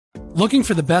Looking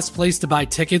for the best place to buy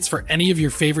tickets for any of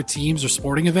your favorite teams or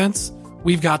sporting events?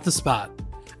 We've got the spot.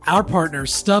 Our partner,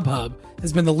 StubHub,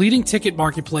 has been the leading ticket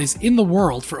marketplace in the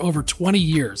world for over 20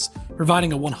 years,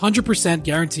 providing a 100%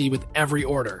 guarantee with every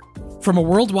order. From a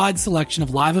worldwide selection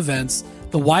of live events,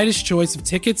 the widest choice of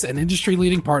tickets and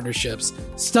industry-leading partnerships,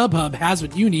 StubHub has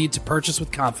what you need to purchase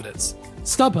with confidence.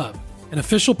 StubHub, an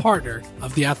official partner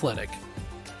of The Athletic.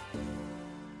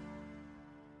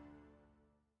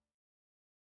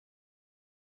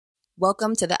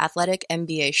 Welcome to the Athletic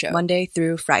NBA Show, Monday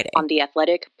through Friday on the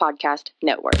Athletic Podcast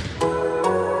Network.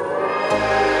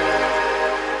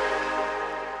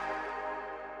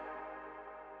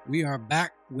 We are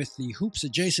back with the Hoops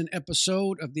Adjacent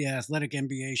episode of the Athletic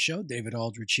NBA Show. David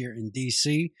Aldridge here in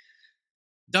D.C.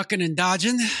 Ducking and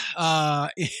dodging.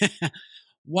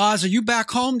 Waz, are you back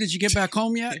home? Did you get back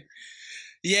home yet?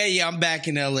 Yeah, I'm back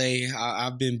in LA.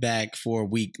 I've been back for a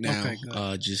week now.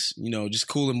 Okay, just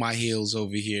cooling my heels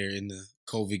over here in the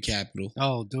COVID capital.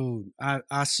 Oh, dude,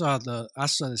 I saw the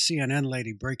CNN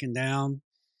lady breaking down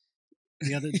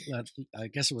the other. I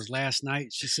guess it was last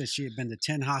night. She said she had been to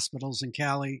 10 hospitals in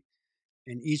Cali,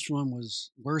 and each one was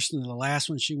worse than the last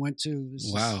one she went to.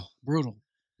 Wow, brutal.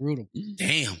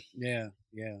 Damn. Yeah.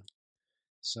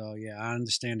 So yeah, I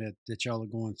understand that y'all are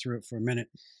going through it for a minute.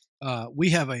 We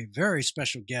have a very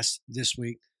special guest this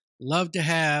week. Love to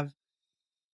have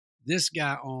this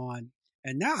guy on.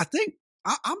 And now I think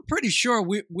I'm pretty sure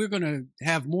we're going to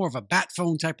have more of a bat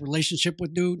phone type relationship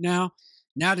with dude now.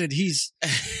 Now that he's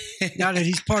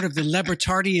part of the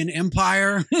Libertarian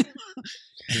Empire.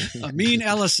 Amin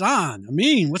Elhassan.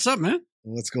 Amin, what's up, man?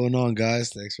 What's going on,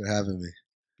 guys? Thanks for having me.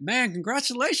 Man,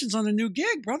 congratulations on the new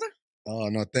gig, brother. Oh,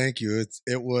 no, thank you.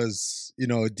 It was,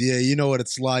 DA, you know what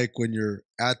it's like when you're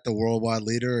at the worldwide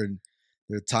leader, and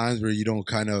there are times where you don't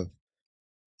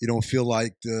feel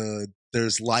like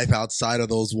there's life outside of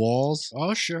those walls.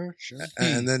 Oh, sure.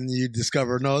 And then you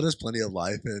discover, no, there's plenty of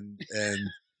life. And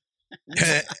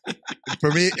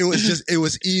for me, it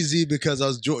was easy because I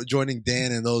was joining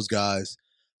Dan and those guys.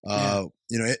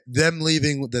 Them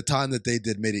leaving the time that they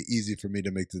did made it easy for me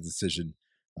to make the decision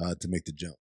to make the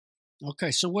jump.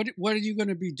 Okay, so what are you going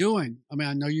to be doing? I mean,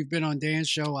 I know you've been on Dan's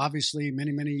show, obviously,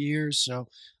 many years. So,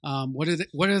 what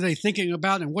are they thinking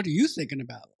about, and what are you thinking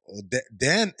about? Well,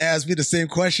 Dan asked me the same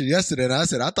question yesterday, and I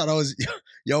said I thought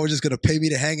y'all were just going to pay me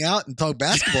to hang out and talk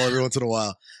basketball every once in a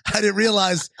while. I didn't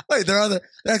realize there are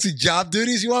actually job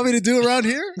duties you want me to do around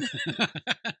here.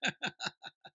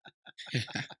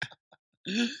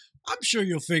 I'm sure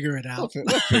you'll figure it out.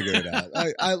 We'll figure it out.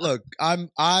 I look.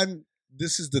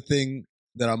 This is the thing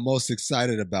that I'm most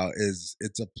excited about is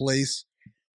it's a place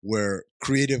where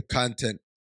creative content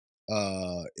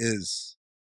is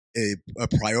a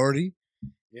priority,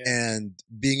 and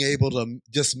being able to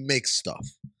just make stuff.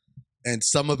 And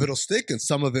some of it'll stick and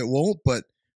some of it won't, but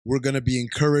we're going to be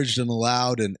encouraged and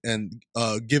allowed and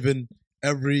given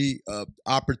every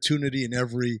opportunity and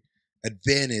every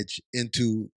advantage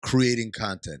into creating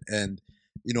content. And,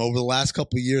 over the last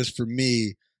couple of years for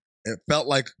me, it felt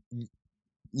like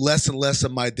less and less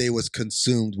of my day was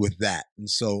consumed with that. And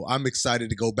so I'm excited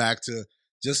to go back to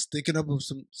just thinking of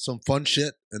some fun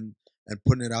shit and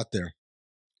putting it out there.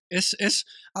 I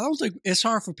don't think it's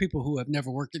hard for people who have never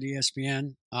worked at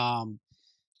ESPN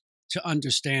to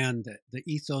understand the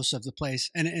ethos of the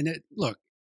place. Look,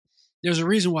 there's a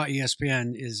reason why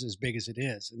ESPN is as big as it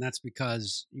is. And that's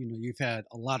because, you've had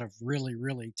a lot of really,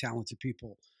 really talented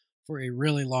people for a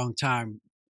really long time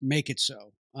make it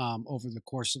so over the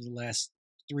course of the last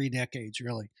 3 decades,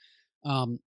 really.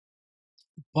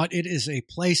 But it is a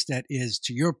place that is,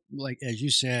 to your, like, as you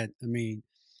said, I mean,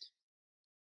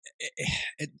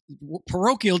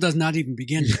 parochial does not even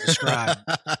begin to describe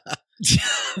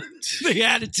the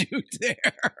attitude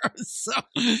there.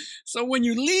 So when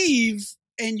you leave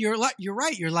and you're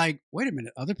right, you're like, wait a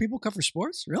minute, other people cover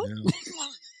sports? Really?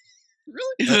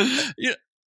 Yeah.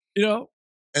 Really?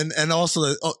 And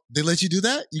also, they let you do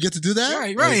that? You get to do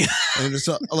that? Right. And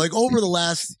so, over the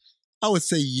last, I would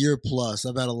say, year plus,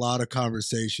 I've had a lot of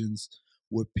conversations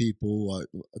with people.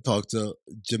 I talked to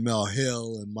Jamel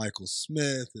Hill and Michael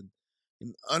Smith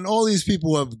and all these people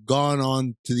who have gone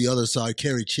on to the other side,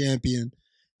 Kerry Champion.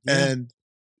 Yeah. And,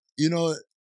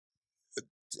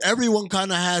 everyone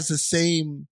kind of has the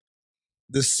same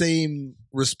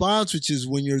response, which is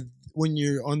when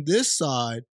you're on this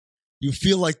side, you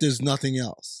feel like there's nothing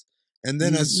else. And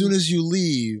then as soon as you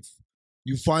leave,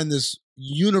 you find this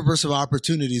universe of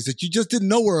opportunities that you just didn't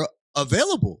know were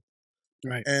available.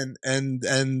 Right. And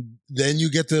then you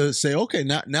get to say, okay,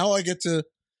 now I get to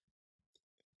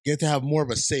have more of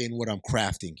a say in what I'm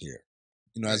crafting here,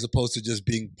 as opposed to just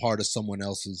being part of someone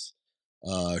else's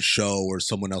show or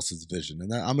someone else's vision,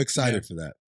 and I'm excited for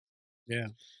that. Yeah.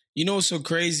 You know what's so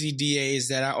crazy, DA, is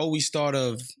that I always thought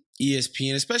of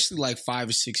ESPN, especially like 5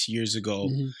 or 6 years ago,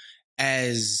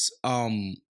 as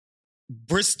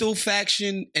Bristol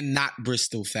faction and not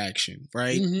Bristol faction,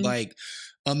 right? Like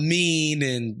Amin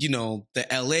and, the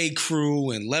LA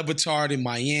crew and Le Batard in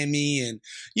Miami and,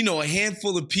 a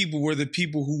handful of people were the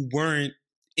people who weren't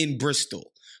in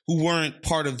Bristol, who weren't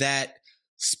part of that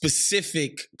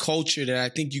specific culture that I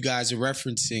think you guys are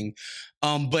referencing.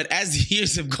 But as the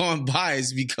years have gone by,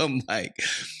 it's become like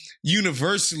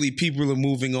universally people are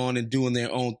moving on and doing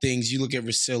their own things. You look at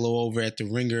Russillo over at The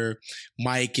Ringer,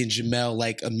 Mike and Jamel,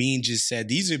 like Amin just said,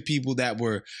 these are people that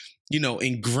were,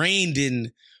 ingrained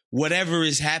in whatever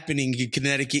is happening in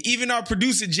Connecticut. Even our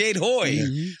producer, Jade Hoy,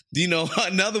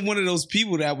 another one of those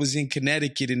people that was in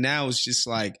Connecticut. And now it's just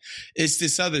like, it's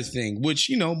this other thing,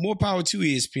 which, more power to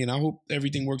ESPN. I hope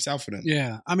everything works out for them.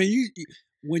 Yeah. I mean,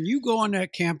 when you go on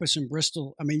that campus in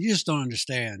Bristol, I mean, you just don't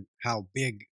understand how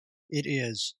big it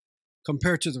is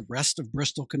compared to the rest of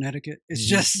Bristol, Connecticut. It's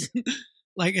just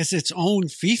like it's its own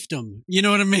fiefdom. You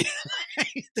know what I mean?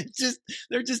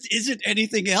 there just isn't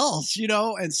anything else,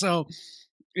 and so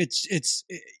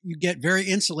you get very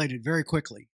insulated very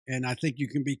quickly. And I think you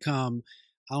can become,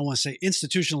 I don't want to say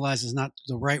institutionalized is not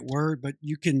the right word, but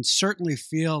you can certainly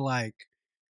feel like,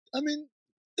 I mean,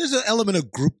 there's an element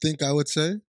of groupthink, I would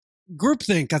say.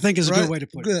 Groupthink, I think, is a good way to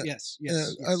put it. Yes.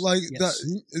 I like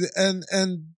that.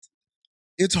 And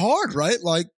it's hard, right?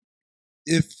 Like,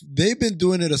 if they've been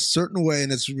doing it a certain way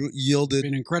and it's yielded,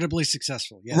 been incredibly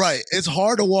successful. Yes. Right. It's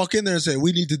hard to walk in there and say,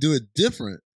 we need to do it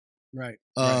different. Right.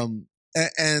 And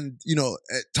at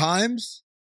times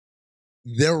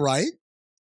they're right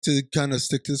to kind of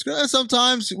stick to the script. And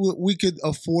sometimes we could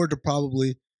afford to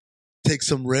probably take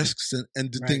some risks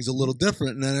and do things a little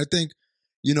different. And then I think,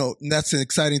 and that's an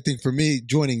exciting thing for me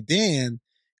joining Dan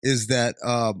is that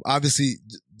obviously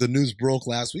the news broke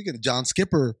last week and John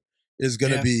Skipper is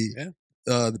going to be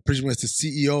pretty much the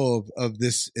CEO of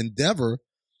this endeavor.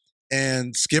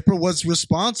 And Skipper was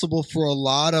responsible for a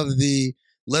lot of the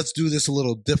let's do this a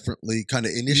little differently kind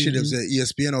of initiatives at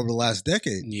ESPN over the last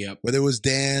decade. Yep. Whether it was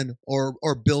Dan or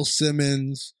Bill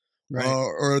Simmons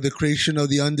or the creation of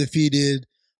the Undefeated,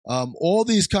 all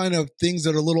these kind of things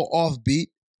that are a little offbeat,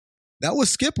 that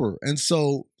was Skipper. And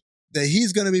so that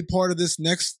he's going to be part of this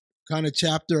next kind of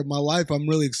chapter of my life, I'm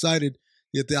really excited to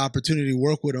get the opportunity to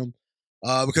work with him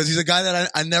because he's a guy that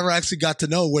I never actually got to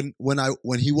know when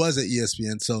he was at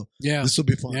ESPN. So this will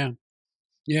be fun.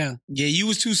 Yeah, you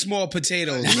was too small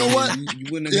potatoes. You know what?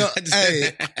 You wouldn't have got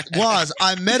to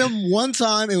I met him one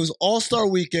time. It was All-Star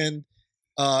Weekend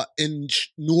in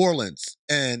New Orleans,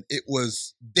 and it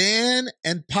was Dan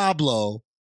and Pablo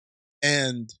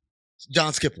and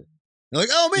John Skipper. They're like,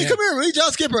 oh man, come here, meet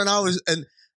John Skipper. And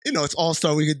it's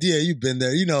All-Star Weekend. DA, you've been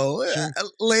there.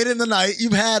 Late in the night,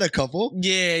 you've had a couple.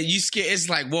 Yeah, you scared. It's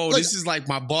like, whoa, this is like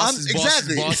my boss's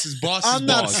boss's boss. I'm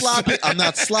not sloppy. I'm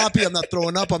not sloppy. I'm not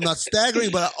throwing up. I'm not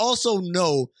staggering. But I also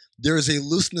know there is a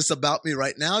looseness about me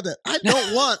right now that I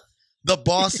don't want the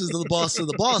boss of the boss of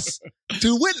the boss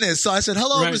to witness. So I said,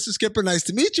 hello, Mr. Skipper. Nice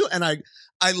to meet you. And I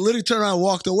literally turned around and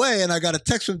walked away, and I got a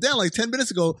text from Dan like 10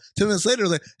 minutes ago. 10 minutes later,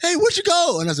 like, hey, where'd you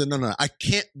go? And I said, no, I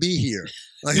can't be here.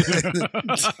 Like,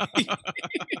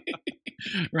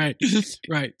 right. This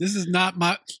is not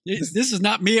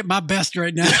me at my best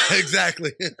right now.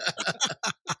 Exactly.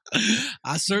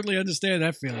 I certainly understand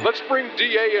that feeling. Let's bring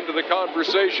DA into the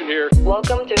conversation here.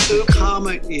 Welcome to Who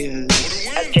Comma is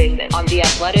Adjacent on the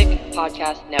Athletic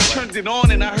Podcast Network. Turned it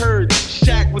on and I heard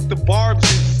Shaq with the barbs.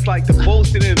 It's like the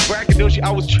boasting and braggadocio.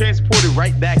 I was transported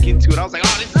right back into it. I was like,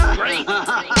 oh, this is great.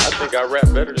 I think I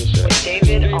rap better than Shaq.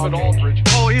 David Aldridge.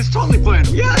 Oh, he's totally playing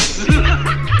him. Yes.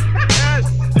 Yes.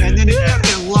 And then he got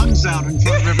their lungs out in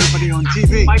front of everybody on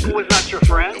TV. Michael was not your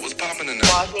friend. It was popping in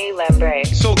there. Wosny Lambre.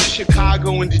 So the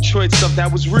Chicago and Detroit stuff,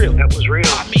 that was real. That was real.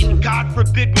 I mean, God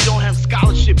forbid we don't have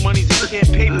scholarship monies and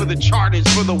can't pay for the charters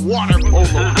for the water polo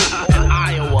in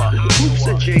Iowa. Hoops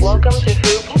adjacent. Welcome to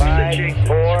Hoop 5,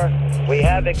 4. We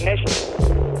have ignition.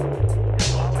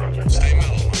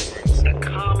 The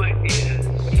comma is.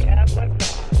 We have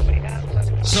liftoff. We have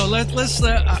liftoff. So let's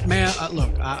man, look,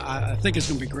 I think it's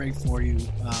going to be great for you.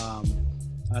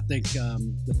 I think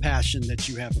the passion that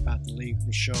you have about the league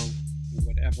will show in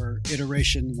whatever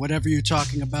iteration, whatever you're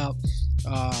talking about,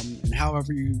 and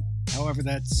however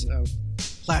that's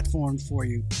platformed for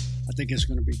you. I think it's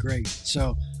going to be great.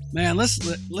 So, man, let's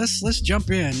jump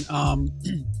in. I'm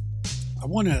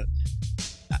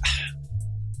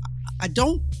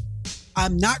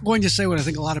not going to say what I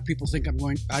think a lot of people think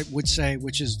I would say,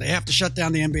 which is they have to shut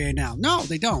down the NBA now. No,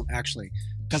 they don't actually.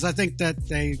 because I think that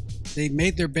they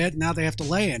made their bed. Now they have to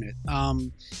lay in it.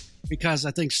 Because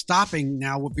I think stopping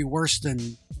now would be worse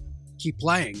than keep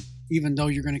playing, even though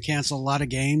you're going to cancel a lot of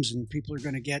games and people are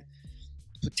going to get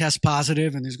test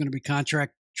positive and there's going to be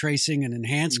contract tracing and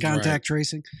enhanced contact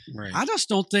tracing. Right. I just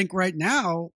don't think right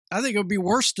now, I think it would be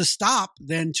worse to stop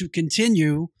than to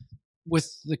continue with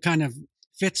the kind of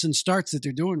fits and starts that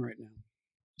they're doing right now.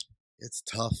 It's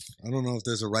tough. I don't know if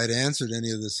there's a right answer to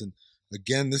any of this. And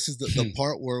again, this is the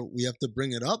part where we have to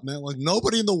bring it up, man. Like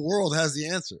nobody in the world has the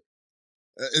answer.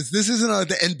 This isn't like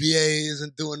the NBA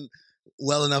isn't doing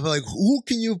well enough. Like, who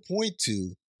can you point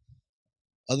to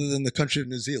other than the country of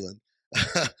New Zealand?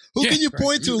 Who can you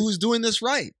point to who's doing this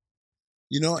right?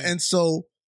 You know, and so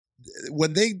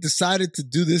when they decided to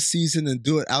do this season and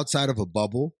do it outside of a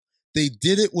bubble, they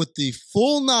did it with the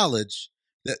full knowledge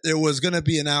that there was going to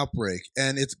be an outbreak.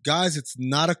 And it's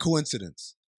not a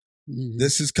coincidence. Mm-hmm.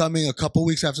 This is coming a couple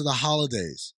weeks after the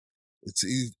holidays.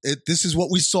 This is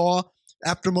what we saw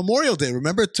after Memorial Day.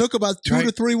 Remember, it took about 2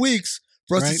 to 3 weeks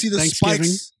for us to see the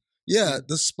spikes. Yeah,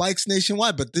 the spikes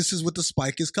nationwide. But this is what the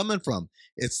spike is coming from.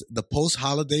 It's the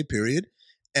post-holiday period.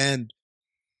 And,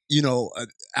 you know,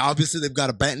 obviously they've got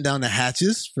to batten down the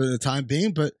hatches for the time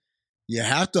being. But you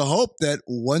have to hope that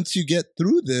once you get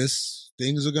through this,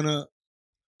 things are going to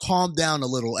calm down a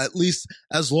little, at least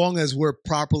as long as we're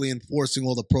properly enforcing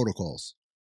all the protocols.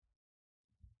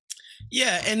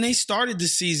 Yeah, and they started the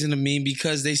season, Amin,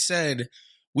 because they said,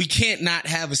 we can't not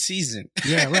have a season.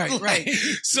 Yeah, right, right.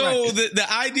 So the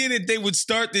idea that they would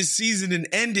start this season and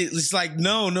end it, it's like,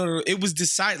 no. It was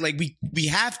decided, like, we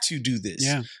have to do this,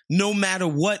 no matter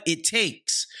what it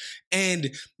takes.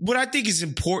 And what I think is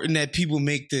important that people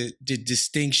make the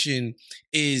distinction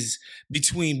is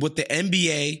between what the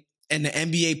NBA and the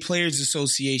NBA Players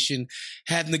Association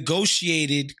have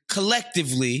negotiated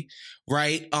collectively,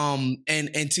 right?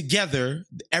 And together,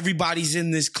 everybody's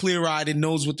in this clear-eyed and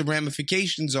knows what the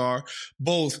ramifications are,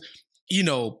 both, you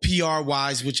know,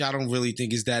 PR-wise, which I don't really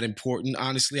think is that important.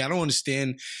 Honestly, I don't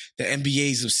understand the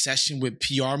NBA's obsession with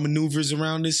PR maneuvers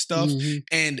around this stuff,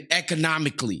 and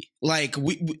economically. Like,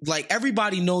 like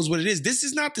everybody knows what it is. This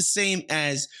is not the same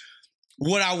as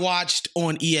what I watched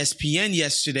on ESPN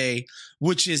yesterday,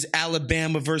 which is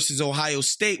Alabama versus Ohio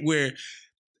State, where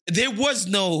there was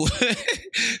no,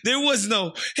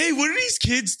 hey, what do these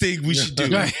kids think we should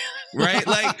do? Right?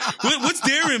 Like, what's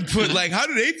their input? Like, how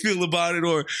do they feel about it?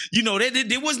 Or, you know,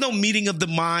 there was no meeting of the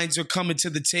minds or coming to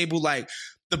the table. Like,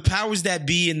 the powers that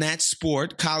be in that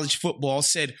sport, college football,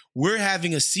 said, we're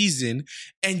having a season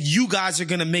and you guys are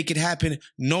going to make it happen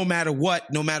no matter what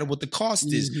the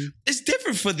cost is. It's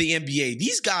different for the NBA.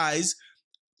 These guys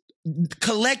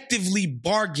collectively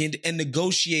bargained and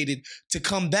negotiated to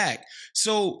come back.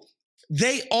 So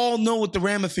they all know what the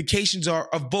ramifications are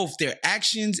of both their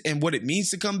actions and what it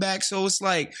means to come back. So it's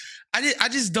like, I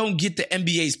just don't get the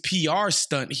NBA's PR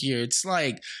stunt here. It's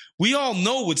like, we all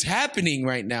know what's happening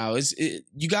right now.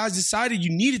 You guys decided you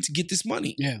needed to get this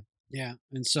money. Yeah.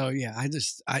 And so,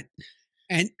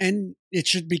 and it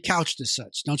should be couched as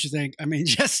such, don't you think? I mean,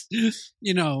 just,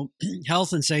 you know,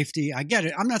 health and safety. I get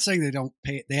it. I'm not saying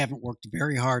they haven't worked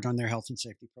very hard on their health and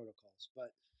safety protocols,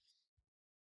 but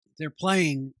they're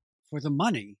playing for the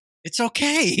money. It's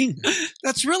okay.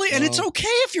 That's really, and it's okay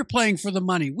if you're playing for the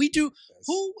money. We do.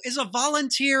 Who is a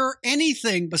volunteer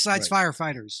anything besides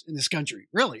firefighters in this country?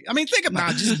 Really? I mean, think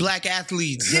about it. Just black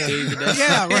athletes.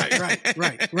 Yeah,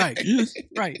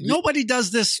 right. Nobody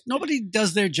does this. Nobody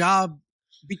does their job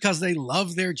because they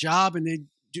love their job, and they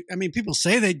do. I mean, people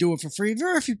say they do it for free.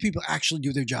 Very few people actually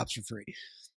do their jobs for free.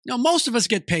 Now, most of us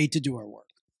get paid to do our work,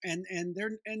 and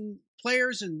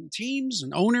players and teams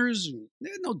and owners, and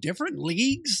they're no different.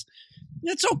 Leagues,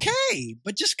 it's okay,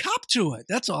 but just cop to it.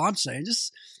 That's all I'm saying.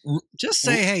 Just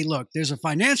say, hey, look, there's a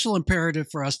financial imperative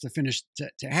for us to finish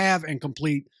to have and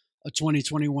complete a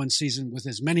 2021 season with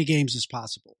as many games as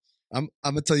possible. I'm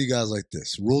gonna tell you guys like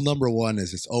this. Rule number 1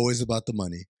 is it's always about the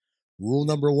money. Rule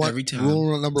number 1, every time.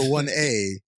 Rule number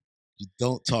 1A, you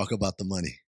don't talk about the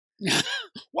money.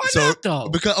 Why not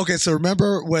though? So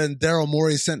remember when Daryl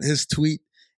Morey sent his tweet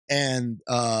and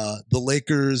the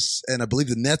Lakers and I believe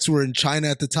the Nets were in China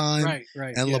at the time.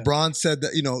 Right. And LeBron said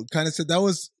that, kind of said that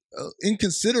was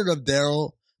inconsiderate of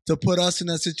Daryl to put us in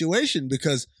that situation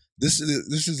because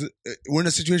we're in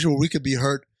a situation where we could be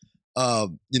hurt,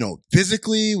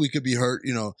 physically, we could be hurt,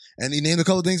 and he named a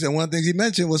couple of things. And one of the things he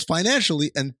mentioned was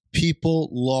financially, and people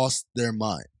lost their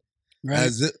mind.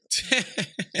 Right.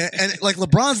 And like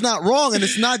LeBron's not wrong, and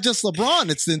it's not just LeBron;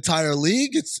 it's the entire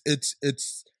league. It's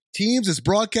teams, it's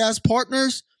broadcast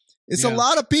partners. It's a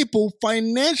lot of people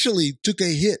financially took a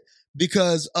hit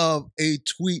because of a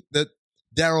tweet that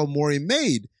Daryl Morey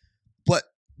made. But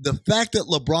the fact that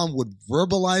LeBron would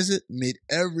verbalize it made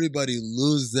everybody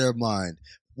lose their mind.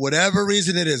 Whatever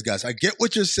reason it is, guys, I get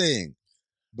what you're saying.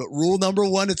 But rule number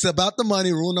one, it's about the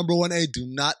money. Rule number 1A, do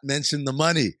not mention the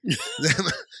money.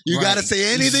 You got to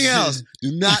say anything else.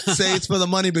 Do not say it's for the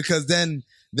money, because then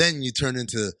you turn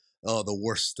into the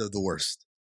worst of the worst.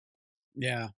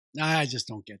 Yeah, I just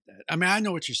don't get that. I mean, I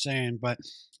know what you're saying, but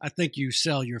I think you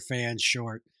sell your fans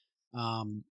short. I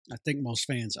think most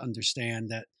fans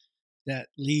understand that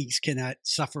leagues cannot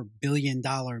suffer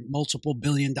multiple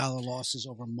billion-dollar losses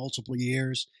over multiple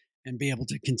years and be able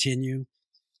to continue.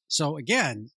 So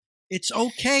again, it's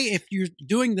okay if you're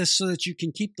doing this so that you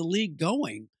can keep the league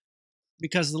going,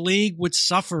 because the league would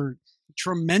suffer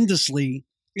tremendously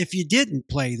if you didn't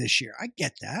play this year. I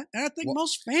get that. And I think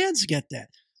most fans get that.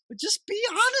 But just be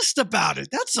honest about it.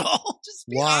 That's all. Just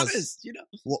be honest, you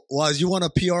know. Waz, you want a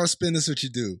PR spin? This is what you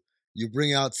do. You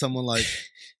bring out someone like,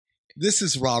 this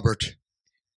is Robert.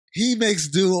 He makes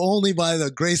do only by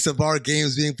the grace of our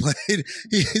games being played.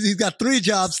 He's got 3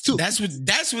 jobs too. That's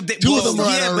what they. Two of them are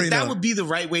yeah, at but arena. that would be the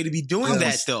right way to be doing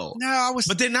that, though.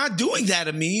 But they're not doing that.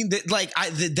 I mean,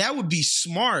 that would be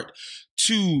smart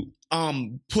to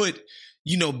put,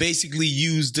 basically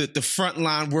use the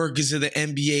frontline workers of the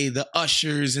NBA, the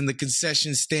ushers and the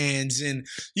concession stands, and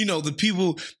the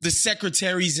people, the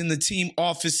secretaries in the team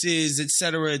offices, et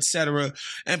cetera,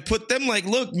 and put them like,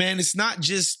 look, man, it's not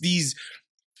just these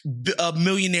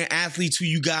millionaire athletes who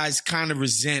you guys kind of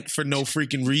resent for no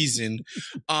freaking reason.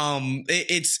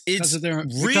 It's because of their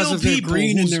people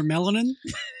green and their melanin.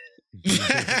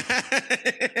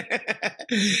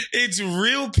 It's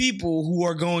real people who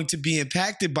are going to be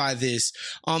impacted by this.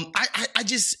 I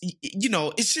just,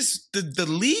 it's just the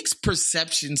league's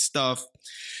perception stuff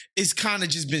is kind of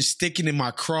just been sticking in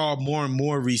my craw more and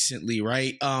more recently,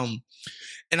 right?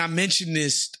 And I mentioned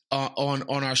this on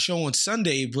our show on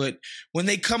Sunday, but when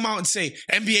they come out and say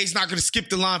NBA's not going to skip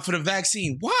the line for the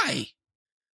vaccine, why?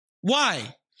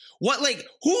 What, like,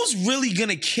 who's really going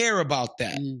to care about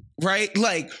that, right?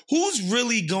 Like, who's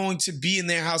really going to be in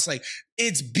their house like,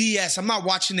 it's BS, I'm not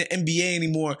watching the NBA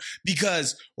anymore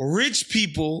because rich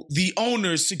people, the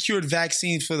owners, secured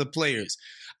vaccines for the players.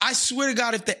 I swear to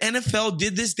God, if the NFL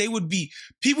did this,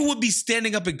 people would be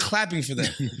standing up and clapping for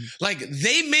them. Like,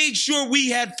 they made sure we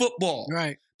had football.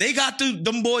 Right. They got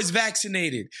them boys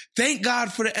vaccinated. Thank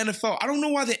God for the NFL. I don't know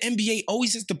why the NBA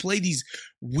always has to play these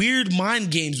weird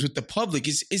mind games with the public.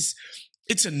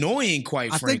 It's annoying,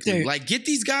 quite frankly. Like, get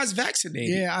these guys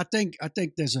vaccinated. Yeah, I think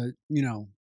there's a,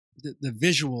 the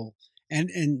visual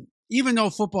and even though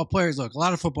football players, look, a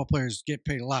lot of football players get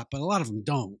paid a lot, but a lot of them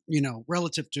don't,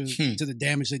 relative to the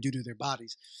damage they do to their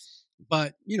bodies.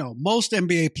 But, most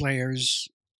NBA players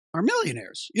are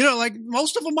millionaires. Like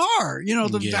most of them are,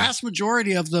 the vast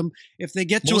majority of them, if they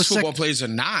get to most football players are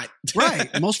not. Right.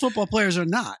 Most football players are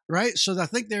not. Right. So I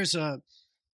think there's a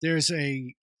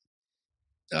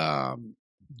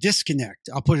disconnect,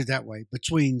 I'll put it that way,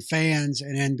 between fans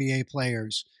and NBA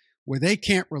players, where they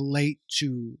can't relate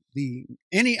to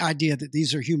any idea that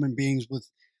these are human beings with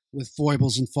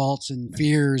foibles and faults and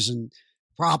fears and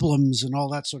problems and all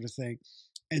that sort of thing.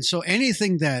 And so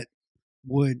anything that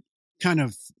would kind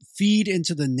of feed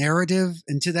into the narrative,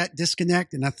 into that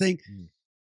disconnect, and I think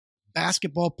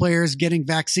basketball players getting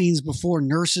vaccines before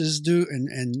nurses do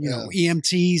and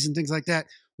EMTs and things like that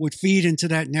would feed into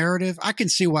that narrative. I can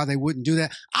see why they wouldn't do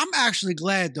that. I'm actually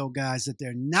glad, though, guys, that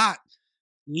they're not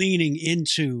leaning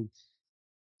into,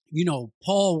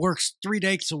 Paul works 3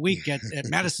 days a week at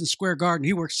Madison Square Garden.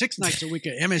 He works 6 nights a week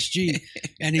at MSG.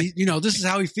 And he, this is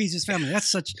how he feeds his family.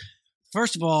 That's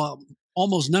first of all,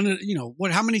 almost none of,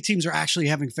 how many teams are actually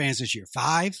having fans this year?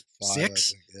 5,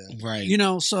 6? Think, Right.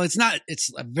 So it's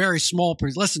a very small,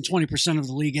 less than 20% of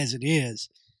the league as it is.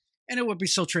 And it would be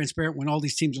so transparent when all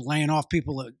these teams are laying off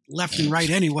people left and right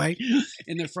anyway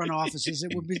in their front offices.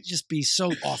 It would just be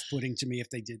so off-putting to me if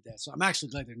they did that. So I'm actually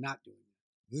glad they're not doing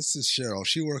that. This is Cheryl.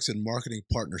 She works in marketing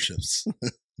partnerships.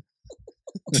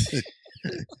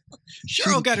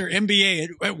 Cheryl got her MBA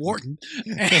at Wharton.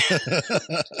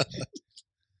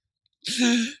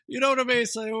 You know what I mean?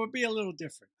 So it would be a little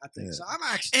different, I think. Yeah. So I'm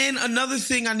actually. And another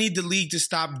thing I need the league to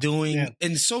stop doing,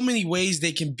 in so many ways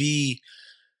they can be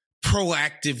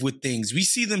proactive with things. We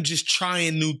see them just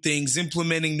trying new things,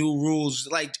 implementing new rules,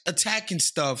 like attacking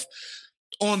stuff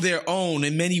on their own.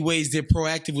 In many ways, they're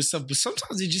proactive with stuff, but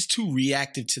sometimes they're just too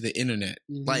reactive to the internet.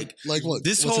 Mm-hmm. Like what?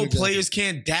 This whole players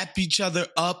can't dap each other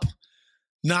up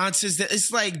nonsense. That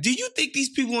it's like, do you think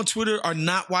these people on Twitter are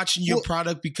not watching your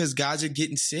product because guys are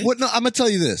getting sick? No, I'm gonna tell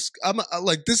you this.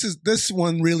 This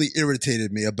one really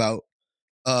irritated me about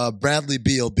Bradley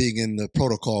Beal being in the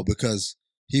protocol, because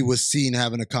he was seen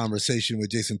having a conversation with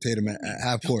Jason Tatum at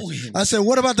half court. I said,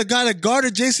 what about the guy that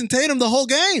guarded Jason Tatum the whole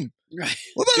game? Right.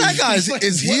 What about that guy?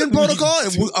 Is he in protocol?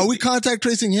 Are we contact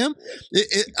tracing him?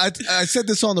 I said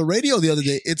this on the radio the other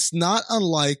day. It's not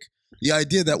unlike the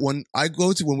idea that when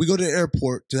we go to the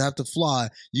airport to have to fly,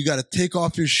 you got to take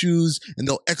off your shoes and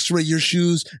they'll x-ray your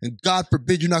shoes. And God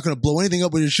forbid you're not going to blow anything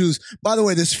up with your shoes. By the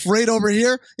way, this freight over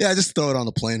here, yeah, just throw it on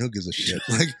the plane. Who gives a shit?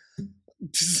 Like,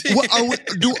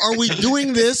 are we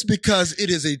doing this because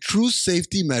it is a true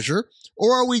safety measure,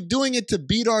 or are we doing it to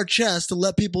beat our chest to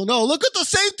let people know, look at the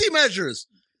safety measures?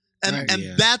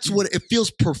 And that's what it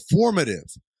feels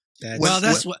performative.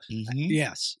 Yes.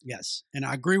 And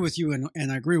I agree with you,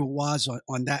 and I agree with Waz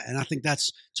on that. And I think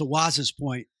that's, to Waz's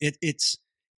point, it's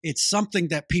something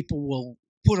that people will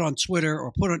put on Twitter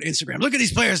or put on Instagram. Look at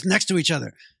these players next to each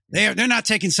other. They're not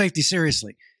taking safety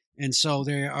seriously. And so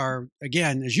they are,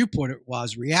 again, as you put it,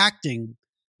 Waz, reacting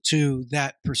to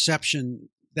that perception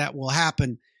that will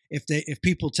happen if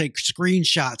people take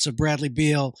screenshots of Bradley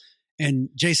Beal and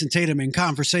Jason Tatum in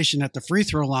conversation at the free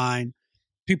throw line.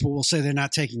 People will say they're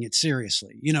not taking it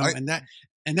seriously, and that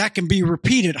can be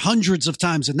repeated hundreds of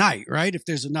times a night, right? If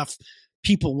there's enough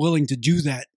people willing to do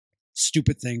that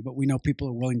stupid thing, but we know people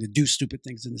are willing to do stupid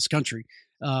things in this country.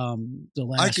 The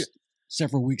last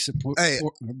several weeks have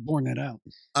borne that out.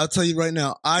 I'll tell you right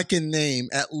now, I can name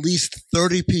at least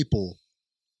 30 people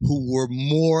who were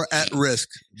more at risk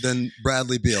than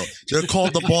Bradley Beal. They're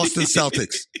called the Boston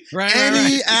Celtics.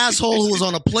 Any asshole who was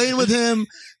on a plane with him,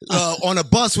 on a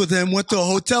bus with him, went to a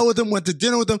hotel with him, went to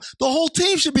dinner with him, the whole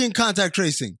team should be in contact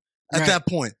tracing at that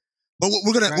point. But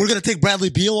we're gonna take Bradley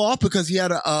Beal off because he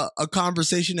had a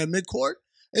conversation at midcourt.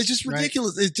 It's just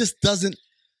ridiculous. It just doesn't.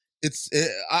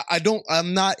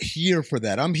 I'm not here for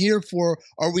that. I'm here for,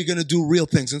 are we going to do real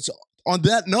things? And so on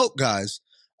that note, guys,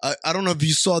 I don't know if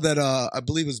you saw that, I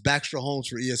believe it was Baxter Holmes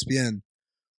for ESPN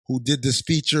who did this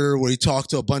feature where he talked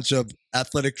to a bunch of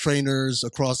athletic trainers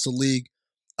across the league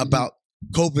about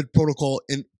COVID protocol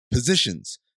in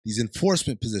positions, these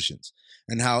enforcement positions,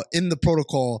 and how in the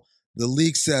protocol, the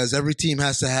league says every team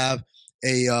has to have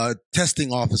a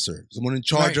testing officer, someone in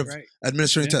charge of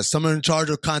administering tests, someone in charge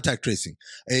of contact tracing,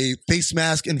 a face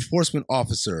mask enforcement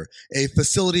officer, a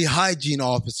facility hygiene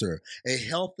officer, a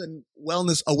health and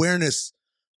wellness awareness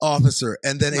officer,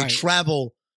 and then a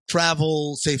travel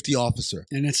safety officer.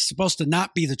 And it's supposed to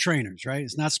not be the trainers, right?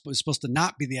 It's supposed to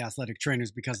not be the athletic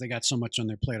trainers because they got so much on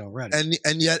their plate already.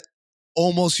 And yet,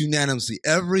 almost unanimously,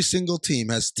 every single team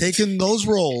has taken those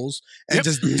roles and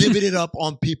just divvied it up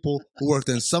on people who work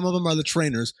there. And some of them are the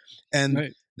trainers.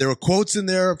 And there were quotes in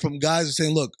there from guys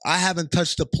saying, look, I haven't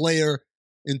touched a player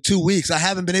in 2 weeks. I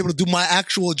haven't been able to do my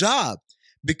actual job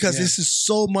because this is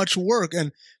so much work.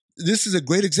 And this is a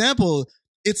great example.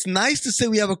 It's nice to say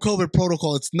we have a COVID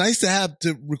protocol. It's nice to have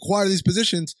to require these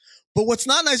positions. But what's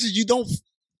not nice is you don't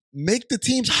make the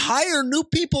teams hire new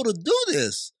people to do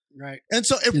this. Right. And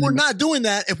so if we're not doing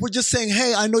that, if we're just saying,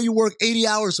 hey, I know you work 80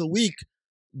 hours a week,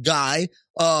 guy,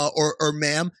 or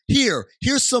ma'am,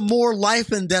 here's some more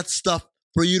life and death stuff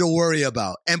for you to worry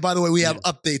about. And by the way, we have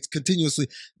updates continuously.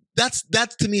 That's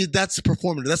to me, that's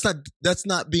performative. That's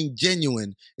not being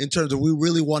genuine in terms of we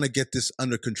really want to get this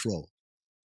under control.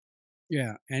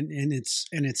 Yeah. And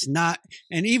it's not,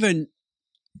 and even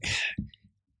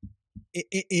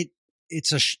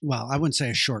it's I wouldn't say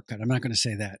a shortcut. I'm not going to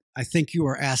say that. I think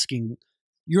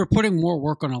you're putting more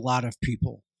work on a lot of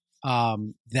people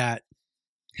that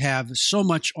have so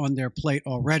much on their plate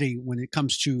already when it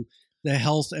comes to the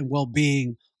health and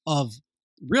well-being of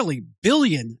really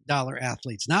billion-dollar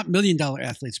athletes, not million-dollar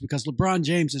athletes, because LeBron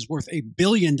James is worth $1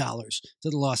 billion to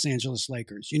the Los Angeles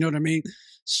Lakers. You know what I mean?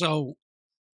 So,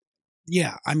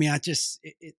 yeah, I mean,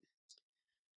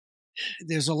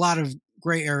 there's a lot of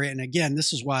gray area. And again,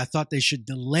 this is why I thought they should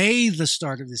delay the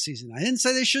start of the season. I didn't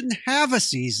say they shouldn't have a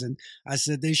season. I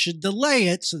said they should delay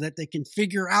it so that they can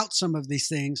figure out some of these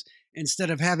things instead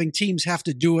of having teams have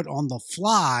to do it on the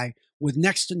fly with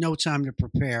next to no time to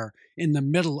prepare in the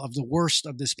middle of the worst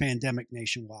of this pandemic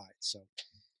nationwide. So.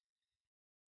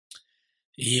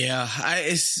 Yeah,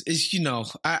 it's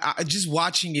I just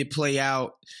watching it play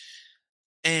out,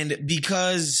 and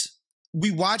because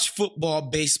we watch football,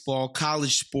 baseball,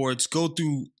 college sports go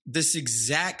through this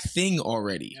exact thing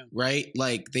already, right?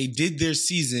 Like they did their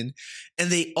season and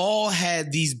they all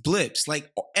had these blips. Like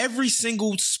every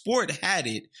single sport had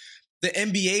it. The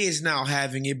NBA is now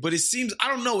having it, but it seems, I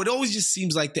don't know, it always just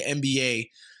seems like the NBA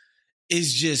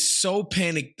is just so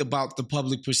panicked about the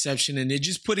public perception, and they're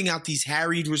just putting out these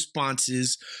harried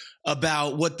responses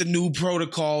about what the new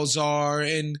protocols are.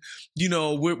 And,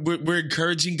 we're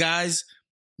encouraging guys,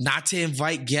 not to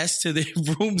invite guests to their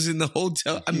rooms in the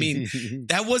hotel. I mean,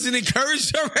 that wasn't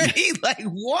encouraged already. Like,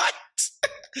 what?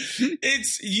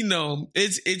 It's, you know,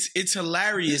 it's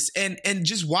hilarious. And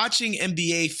just watching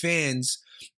NBA fans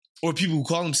or people who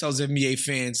call themselves NBA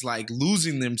fans, like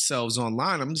losing themselves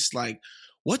online. I'm just like,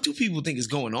 what do people think is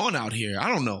going on out here? I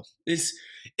don't know.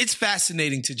 It's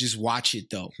fascinating to just watch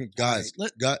it though. Guys,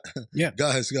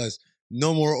 guys.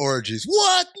 No more orgies.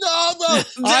 What? No.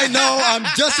 I know. I'm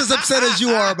just as upset as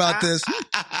you are about this.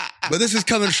 But this is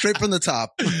coming straight from the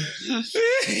top.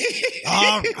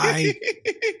 All right.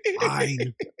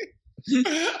 Fine.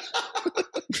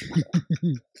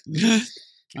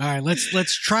 All right,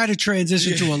 let's try to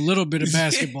transition to a little bit of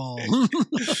basketball.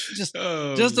 just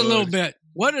a little bit.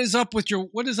 What is up with your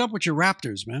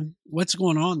Raptors, man? What's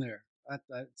going on there?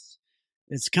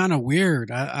 It's kind of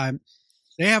weird.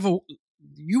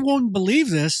 You won't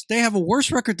believe this. They have a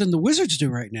worse record than the Wizards do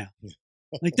right now.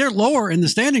 Like they're lower in the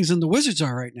standings than the Wizards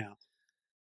are right now.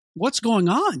 What's going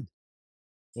on?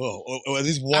 Whoa, are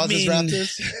these Waz's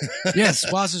Raptors?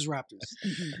 Yes, Waz's Raptors.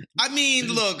 I mean,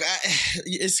 look,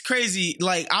 it's crazy.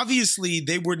 Like, obviously,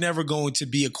 they were never going to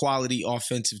be a quality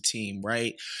offensive team,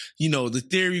 right? You know, the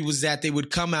theory was that they would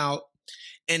come out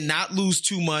and not lose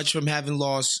too much from having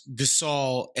lost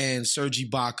Gasol and Serge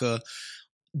Ibaka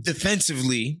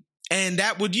defensively. And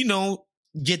that would, you know,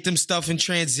 get them stuff in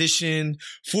transition,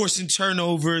 forcing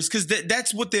turnovers, because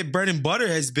that's what their bread and butter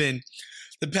has been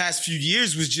the past few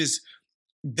years, was just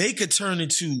they could turn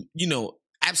into, you know,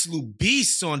 absolute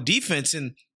beasts on defense.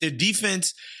 And their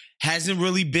defense hasn't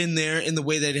really been there in the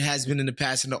way that it has been in the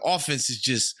past. And the offense is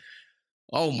just,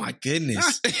 oh my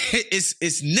goodness.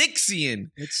 It's Nixian.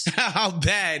 It's how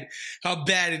bad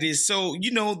it is. So,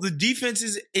 you know, the defense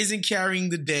isn't carrying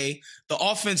the day. The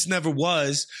offense never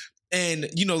was. And,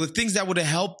 you know, the things that would have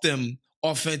helped them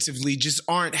offensively just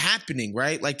aren't happening,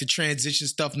 right? Like the transition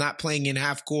stuff, not playing in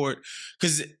half court.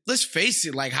 Because let's face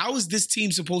it, like, how is this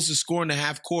team supposed to score in the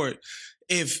half court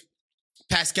if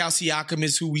Pascal Siakam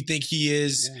is who we think he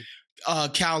is? Yeah.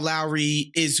 Kyle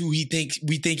Lowry is who we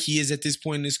think he is at this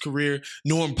point in his career.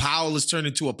 Norm Powell has turned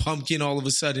into a pumpkin all of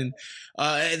a sudden.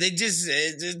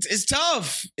 It's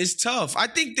tough. It's tough. I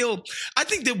think they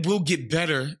will get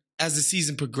better as the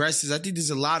season progresses. I think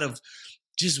there's a lot of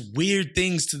just weird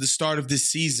things to the start of this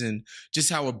season,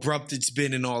 just how abrupt it's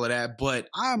been and all of that. But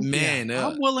I'm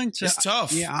willing to. It's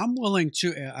tough. Yeah, I'm willing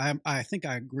to. I think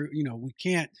I agree. You know, we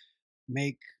can't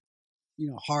make, you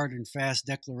know, hard and fast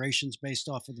declarations based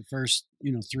off of the first,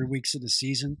 you know, 3 weeks of the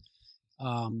season.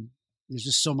 There's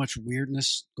just so much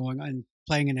weirdness going on.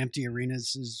 Playing in empty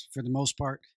arenas is, for the most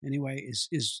part anyway,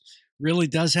 is really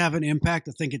does have an impact.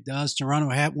 I think it does. Toronto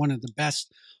had one of the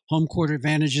best home court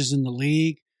advantages in the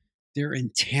league. They're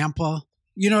in Tampa.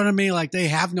 You know what I mean? Like, they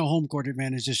have no home court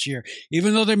advantage this year,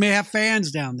 even though they may have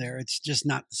fans down there. It's just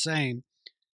not the same.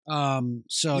 I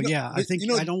think,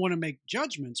 I don't want to make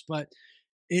judgments, but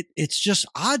it's just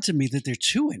odd to me that they're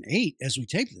 2-8 as we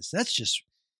tape this. That's just,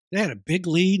 they had a big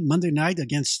lead Monday night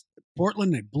against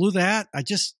Portland. They blew that. They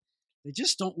just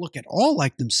don't look at all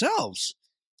like themselves.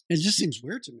 It just seems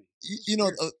weird to me.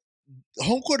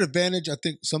 Home court advantage, I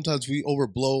think sometimes we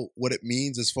overblow what it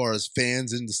means as far as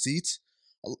fans in the seats.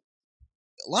 A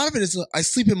lot of it is I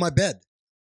sleep in my bed.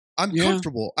 I'm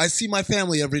comfortable. I see my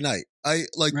family every night.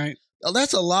 Right.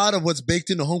 That's a lot of what's baked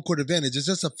into home court advantage. It's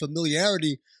just a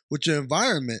familiarity with your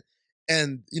environment.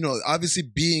 And, you know, obviously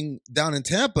being down in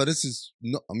Tampa,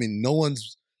 no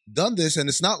one's done this. And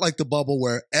it's not like the bubble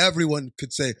where everyone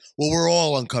could say, well, we're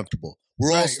all uncomfortable.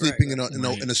 We're all sleeping in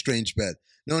a strange bed.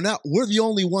 No, now we're the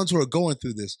only ones who are going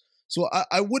through this. So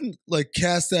I wouldn't like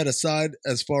cast that aside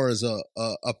as far as a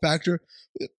factor.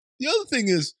 The other thing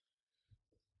is,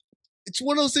 it's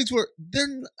one of those things where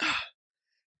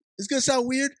it's going to sound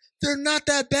weird. They're not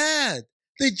that bad.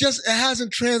 It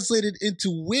hasn't translated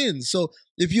into wins. So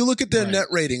if you look at their net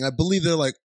rating, I believe they're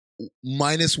like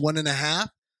 -1.5.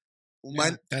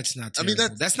 That's not terrible.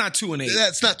 That's not 2-8.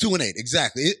 That's not 2-8.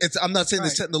 Exactly. I'm not saying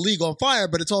they're setting the league on fire,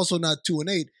 but it's also not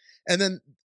 2-8. And then,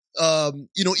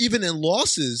 even in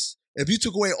losses, if you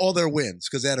took away all their wins,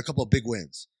 because they had a couple of big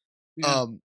wins,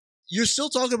 you're still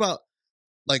talking about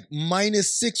like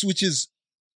 -6, which is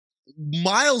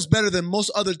miles better than most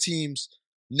other teams'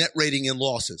 net rating in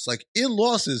losses. Like in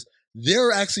losses,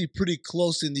 they're actually pretty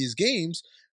close in these games.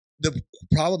 The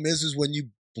problem is when you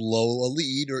blow a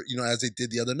lead, or, you know, as they did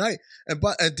the other night. And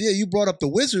Dia, you brought up the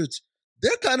Wizards.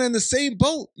 They're kind of in the same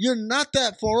boat. You're not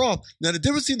that far off. Now, the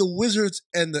difference between the Wizards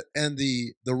and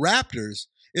the Raptors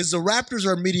is the Raptors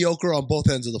are mediocre on both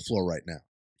ends of the floor right now.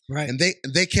 Right. And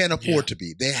they can't afford to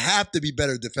be. They have to be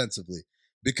better defensively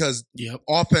because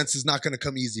offense is not going to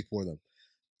come easy for them.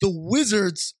 the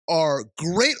Wizards are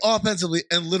great offensively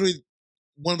and literally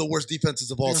one of the worst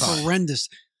defenses of all They're time. horrendous.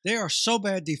 They are so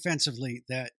bad defensively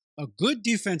that a good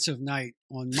defensive night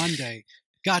on Monday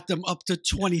got them up to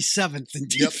 27th in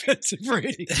defensive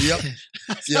rating. Yep.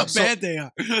 That's how bad they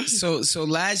are. So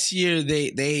last year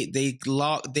they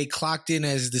clocked in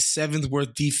as the 7th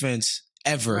worst defense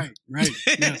ever. Right.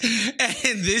 Yeah.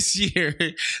 And this year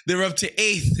they're up to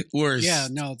 8th worst. Yeah,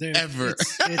 no, ever.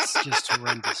 It's just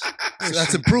horrendous. So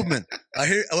that's improvement. I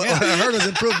heard of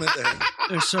improvement there.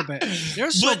 They're so bad. They're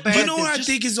so bad. But you know what I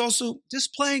think is also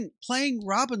just playing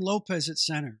Robin Lopez at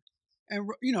center. And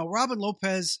Robin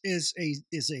Lopez is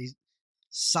a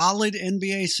solid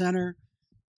NBA center.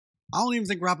 I don't even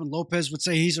think Robin Lopez would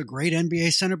say he's a great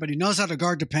NBA center, but he knows how to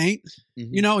guard the paint.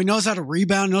 Mm-hmm. He knows how to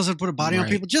rebound, knows how to put a body on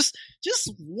people. Just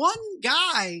one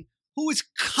guy who is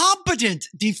competent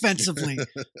defensively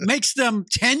makes them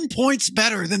 10 points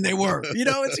better than they were.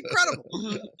 It's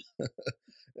incredible.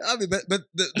 I mean, but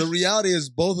the reality is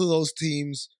both of those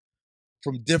teams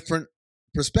from different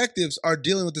perspectives are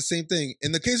dealing with the same thing.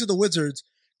 In the case of the Wizards,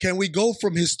 can we go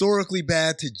from historically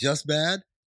bad to just bad?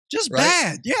 Just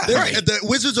bad, yeah. The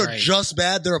Wizards are just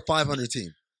bad. They're a 500 team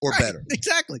or better.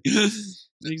 Exactly.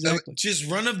 Just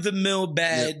run of the mill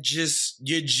bad. Just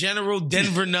your general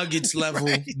Denver Nuggets level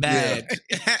bad.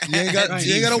 Yeah. You ain't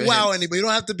got to wow anybody. You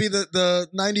don't have to be the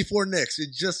 94 Knicks.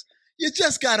 You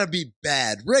just got to be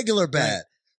bad, regular bad,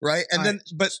 right? And then,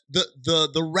 but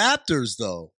the Raptors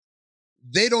though,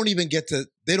 they don't even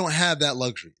they don't have that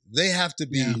luxury. They have to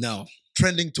be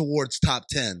trending towards top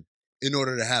 10 in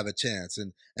order to have a chance.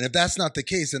 And if that's not the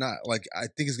case, then I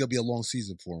think it's going to be a long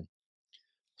season for them.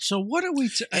 So what are we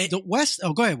the West?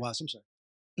 Oh, go ahead, Wes. I'm sorry.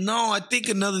 No, I think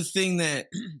another thing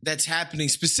that's happening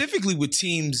specifically with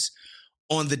teams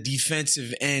on the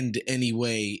defensive end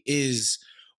anyway is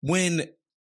when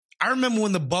I remember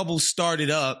when the bubble started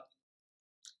up,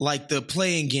 like the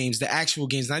playing games, the actual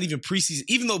games, not even preseason,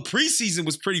 even though preseason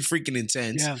was pretty freaking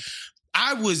intense. Yeah.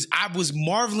 I was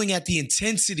marveling at the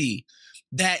intensity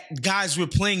that guys were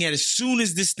playing at as soon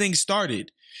as this thing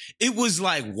started. It was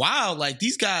like, wow, like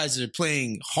these guys are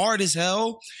playing hard as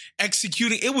hell,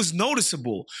 executing. It was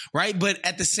noticeable, right? But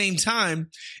at the same time,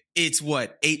 it's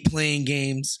 8 playing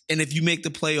games. And if you make the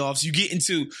playoffs, you get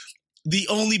into the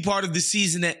only part of the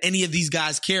season that any of these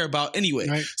guys care about anyway.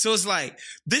 Right. So it's like,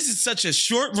 this is such a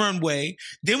short runway.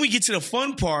 Then we get to the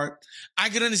fun part. I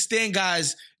can understand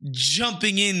guys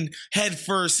jumping in head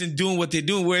first and doing what they're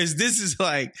doing. Whereas this is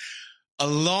like a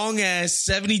long ass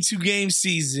 72 game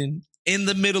season in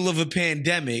the middle of a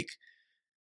pandemic.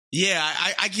 Yeah,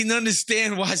 I can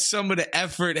understand why some of the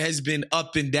effort has been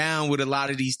up and down with a lot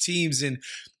of these teams, and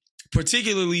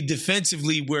particularly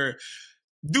defensively where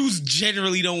dudes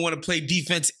generally don't want to play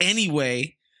defense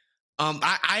anyway.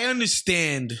 I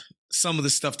understand some of the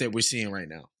stuff that we're seeing right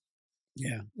now.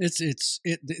 Yeah,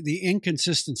 the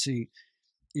inconsistency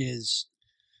is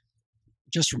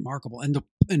just remarkable, and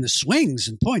the swings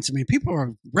and points. I mean, people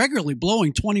are regularly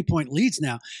blowing 20-point leads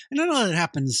now, and I know that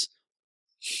happens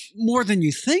more than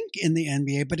you think in the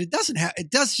NBA, but it doesn't. It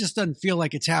doesn't feel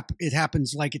like it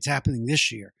happens like it's happening this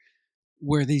year,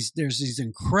 where there's these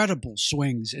incredible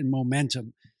swings in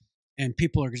momentum, and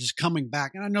people are just coming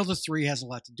back. And I know the 3 has a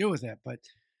lot to do with that, but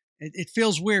it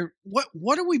feels weird.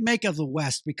 What do we make of the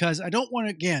West? Because I don't want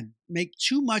to again make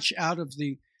too much out of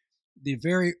the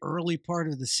very early part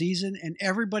of the season, and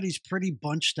everybody's pretty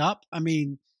bunched up. I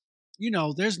mean,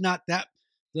 there's not that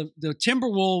the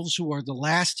Timberwolves, who are the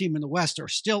last team in the West, are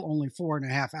still only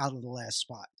 4.5 out of the last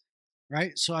spot,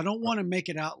 right? So I don't want to make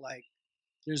it out like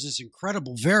there's this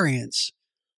incredible variance,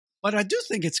 but I do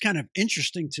think it's kind of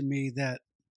interesting to me that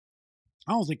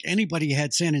I don't think anybody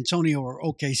had San Antonio or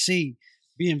OKC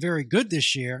being very good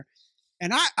this year.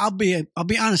 And I'll be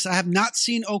honest, I have not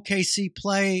seen OKC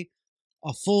play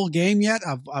a full game yet.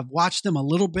 I've watched them a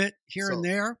little bit here and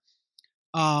there.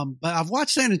 But I've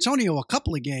watched San Antonio a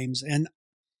couple of games, and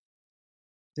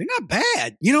they're not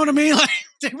bad. You know what I mean? Like,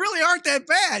 they really aren't that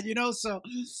bad, So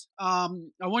I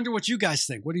wonder what you guys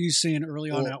think. What are you seeing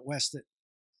early on out west?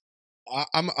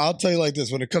 I'll tell you like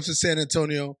this. When it comes to San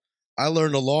Antonio, I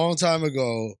learned a long time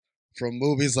ago from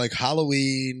movies like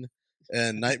Halloween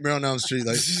and Nightmare on Elm Street,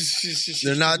 like,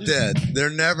 they're not dead. They're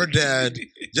never dead.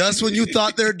 Just when you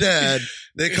thought they're dead,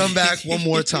 they come back one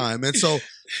more time. And so,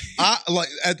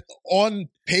 on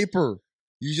paper,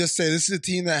 you just say this is a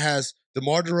team that has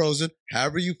DeMar DeRozan.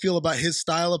 However you feel about his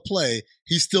style of play,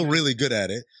 he's still really good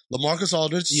at it. LaMarcus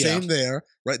Aldridge, same there,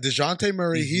 right? DeJounte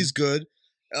Murray, he's good.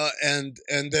 And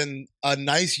then a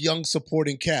nice young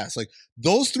supporting cast. Like,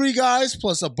 those 3 guys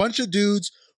plus a bunch of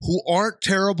dudes who aren't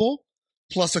terrible,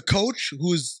 plus a coach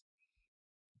who's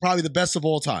probably the best of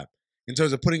all time in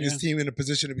terms of putting his team in a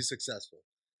position to be successful.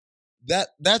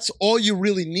 That's all you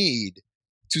really need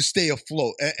to stay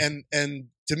afloat. And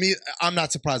to me, I'm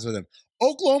not surprised with them.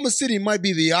 Oklahoma City might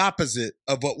be the opposite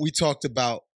of what we talked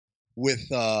about with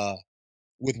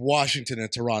Washington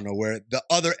and Toronto, where the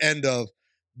other end of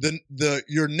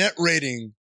your net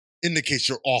rating indicates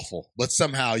you're awful, but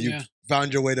somehow you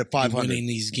found your way to 500 winning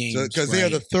these games because they are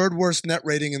the third worst net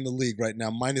rating in the league right now,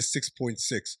 minus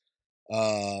 6.6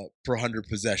 per 100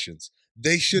 possessions.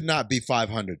 They should not be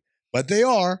 500, but they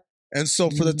are. And so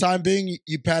for the time being,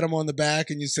 you pat them on the back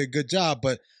and you say, good job.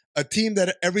 But a team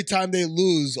that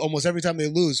almost every time they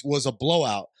lose was a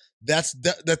blowout. That's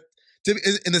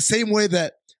in the same way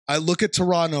that I look at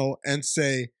Toronto and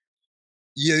say,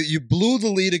 you blew the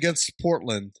lead against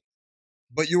Portland,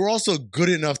 but you were also good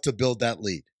enough to build that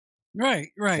lead. Right.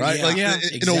 Yeah,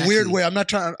 in a weird way. I'm not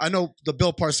trying. I know the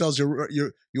Bill Parcells,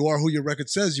 you are who your record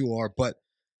says you are, but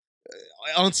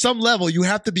on some level, you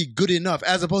have to be good enough,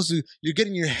 as opposed to you're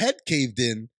getting your head caved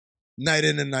in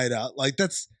and night out. Like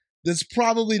that's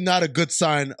probably not a good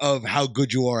sign of how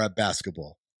good you are at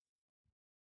basketball.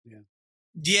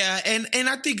 Yeah, and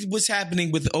I think what's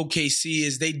happening with OKC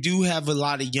is they do have a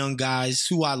lot of young guys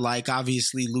who I like.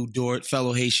 Obviously, Lou Dort,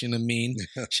 fellow Haitian Amin.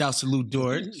 Shouts to Lou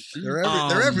Dort.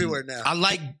 They're everywhere now. I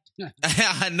like.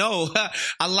 I know.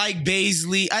 I like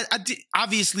Baisley.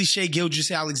 Obviously Shai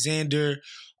Gilgeous-Alexander.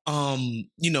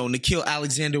 Nickeil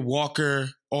Alexander-Walker.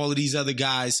 All of these other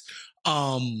guys.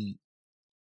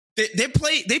 They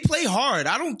play hard.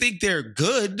 I don't think they're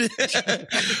good,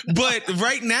 but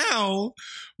right now,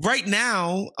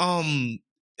 in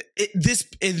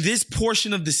this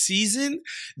portion of the season,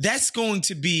 that's going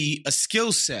to be a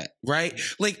skill set, right?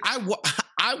 Like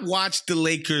I watched the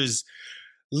Lakers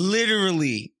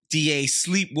literally, DA,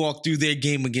 sleepwalk through their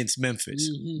game against Memphis,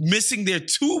 missing their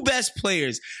two best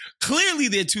players, clearly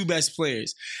their two best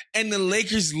players. And the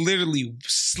Lakers literally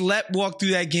walked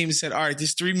through that game and said, all right,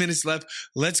 there's 3 minutes left.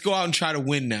 Let's go out and try to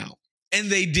win now. And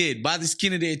they did by the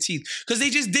skin of their teeth because they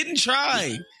just didn't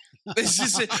try. It's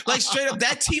just like straight up,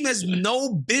 that team has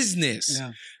no business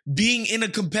being in a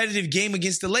competitive game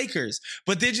against the Lakers,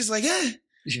 but they're just like,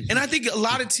 And I think a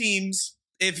lot of teams,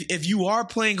 if you are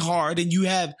playing hard and you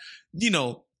have,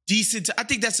 decent. I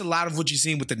think that's a lot of what you're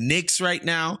seeing with the Knicks right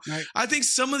now. Right. I think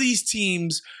some of these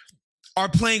teams are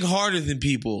playing harder than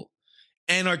people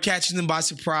and are catching them by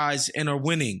surprise and are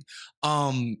winning.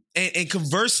 And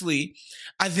conversely,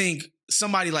 I think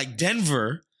somebody like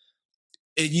Denver,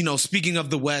 speaking of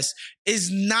the West,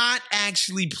 is not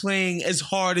actually playing as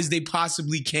hard as they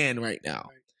possibly can right now.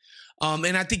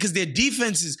 And I think because their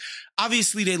defense is,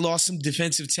 obviously they lost some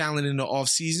defensive talent in the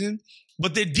offseason,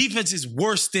 but their defense is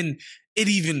worse than it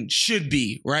even should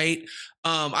be, right?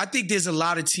 I think there's a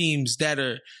lot of teams that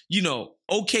are,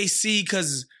 OKC,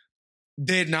 because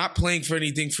they're not playing for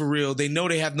anything for real. They know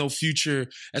they have no future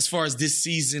as far as this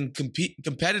season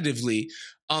competitively.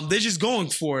 They're just going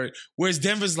for it. Whereas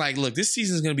Denver's like, look, this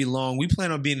season is going to be long. We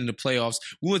plan on being in the playoffs.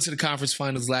 We went to the conference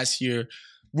finals last year.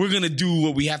 We're going to do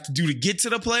what we have to do to get to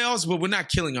the playoffs, but we're not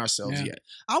killing ourselves yet.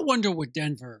 I wonder with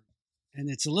Denver, and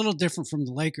it's a little different from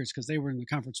the Lakers because they were in the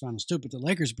conference finals too, but the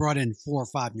Lakers brought in 4 or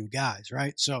 5 new guys,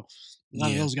 right? So a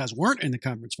lot of those guys weren't in the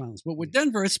conference finals. But with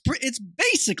Denver, it's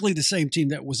basically the same team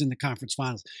that was in the conference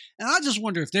finals. And I just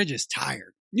wonder if they're just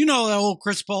tired. The old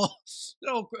Chris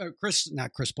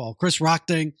Rock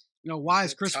thing. Why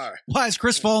is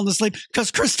Chris falling asleep? Because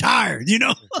Chris tired,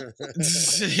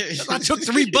 I took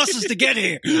 3 buses to get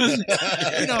here. And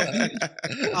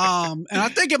I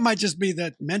think it might just be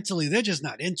that mentally they're just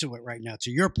not into it right now, to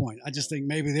your point. I just think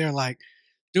maybe they're like,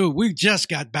 dude, we just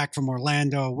got back from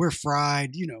Orlando. We're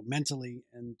fried, mentally.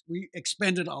 And we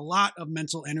expended a lot of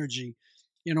mental energy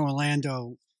in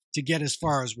Orlando to get as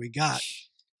far as we got.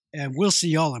 And we'll see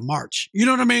y'all in March. You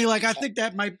know what I mean? Like, I think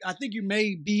you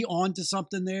may be onto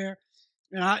something there.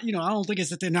 And I don't think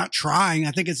it's that they're not trying.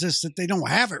 I think it's just that they don't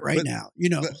have it now.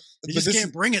 They just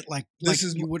can't bring it like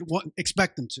you would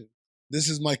expect them to. This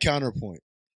is my counterpoint.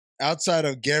 Outside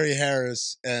of Gary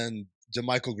Harris and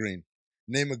JaMychal Green,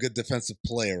 name a good defensive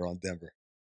player on Denver.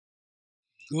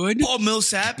 Good. Paul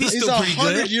Millsap, he's still pretty good.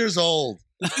 100 years old.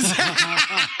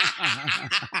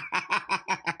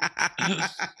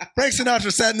 Frank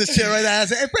Sinatra sat in this chair right now and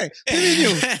said, hey, Frank, what do you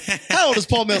do? How old is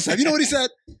Paul Millsap? You know what he said?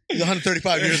 He's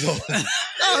 135 years old.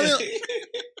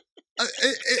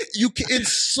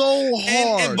 It's so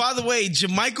hard. And by the way,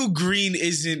 JaMychal Green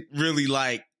isn't really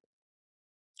like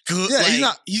good.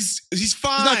 Yeah, he's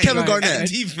fine. He's not Kevin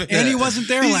Garnett. And he wasn't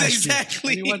there last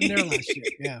exactly. year. And he wasn't there last year.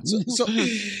 Yeah.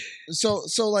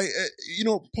 So like,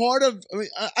 part of,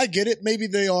 I get it. Maybe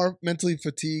they are mentally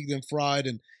fatigued and fried,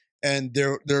 and and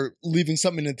they're leaving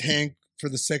something in the tank for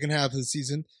the second half of the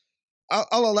season.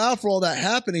 I'll allow for all that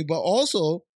happening, but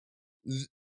also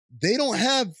they don't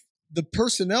have the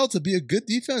personnel to be a good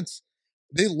defense.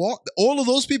 All of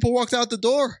those people walked out the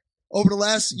door over the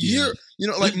last year. You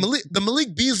know, like the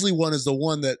Malik Beasley one is the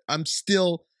one that I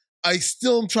still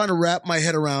am trying to wrap my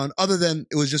head around, other than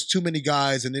it was just too many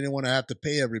guys and they didn't want to have to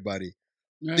pay everybody.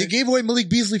 Right. They gave away Malik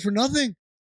Beasley for nothing.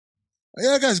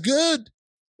 Yeah, that guy's good.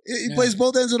 He plays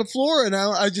both ends of the floor, and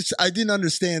I didn't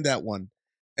understand that one.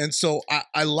 And so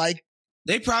I like.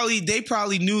 They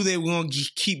probably knew they were going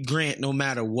to keep Grant no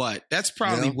matter what. That's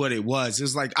probably what it was. It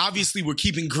was like, obviously we're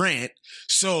keeping Grant,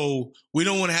 so we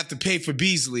don't want to have to pay for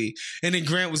Beasley. And then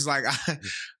Grant was like,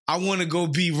 I want to go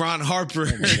be Ron Harper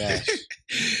in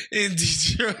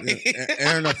Detroit.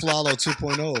 Aaron Aflalo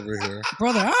 2.0 over here.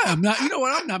 Brother, I am not, you know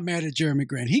what? I'm not mad at Jeremy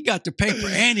Grant. He got the paper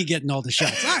and he getting all the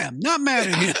shots. I am not mad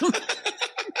at him.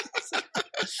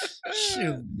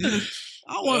 Shoot.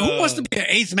 Who wants to be an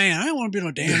eighth man? I don't want to be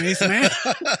no damn eighth man.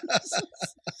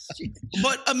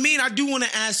 But, Amin, I do want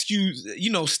to ask you,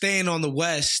 staying on the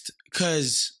West,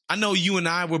 because I know you and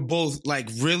I were both like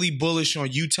really bullish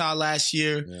on Utah last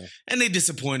year, and they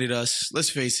disappointed us. Let's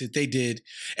face it, they did.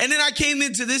 And then I came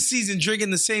into this season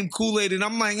drinking the same Kool-Aid, and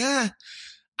I'm like,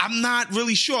 I'm not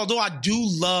really sure. Although I do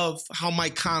love how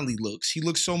Mike Conley looks. He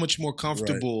looks so much more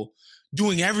comfortable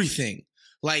doing everything.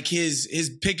 Like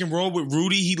his pick and roll with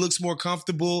Rudy, he looks more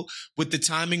comfortable with the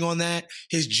timing on that.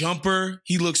 His jumper,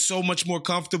 he looks so much more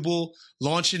comfortable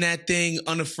launching that thing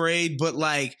unafraid. But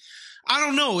like, I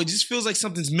don't know. It just feels like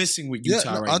something's missing with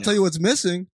Utah right now. I'll tell you what's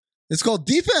missing. It's called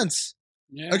defense.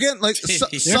 Yeah. Again, like they're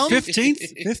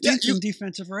 15th in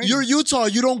defensive rating. You're Utah.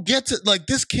 You don't get to like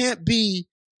this.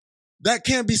 That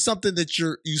can't be something that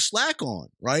you slack on,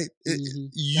 right?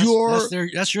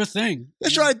 That's your thing.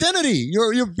 That's your identity.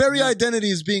 Your very identity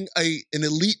is being an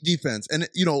elite defense. And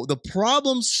the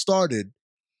problem started.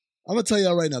 I'm gonna tell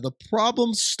you right now. The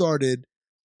problem started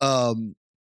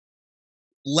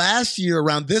last year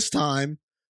around this time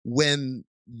when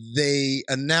they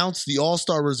announced the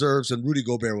All-Star reserves and Rudy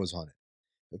Gobert was on it.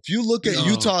 If you look at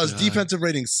Utah's defensive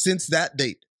rating since that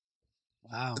date.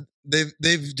 Wow.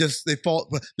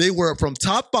 They were from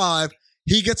top 5.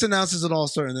 He gets announced as an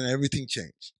all-star, and then everything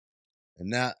changed. And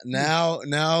now,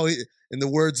 in the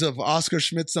words of Oscar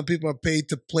Schmidt, some people are paid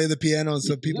to play the piano, and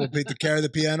some people are paid to carry the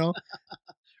piano.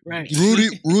 Right.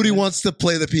 Rudy wants to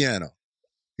play the piano.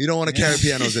 He don't want to carry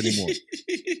pianos anymore.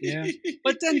 Yeah.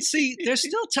 But then see, they're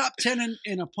still top 10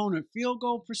 in opponent field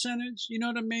goal percentage. You know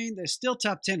what I mean? They're still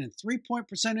top 10 in 3-point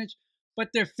percentage.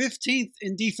 But they're 15th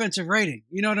in defensive rating.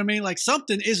 You know what I mean? Like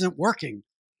something isn't working,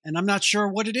 and I'm not sure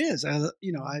what it is. I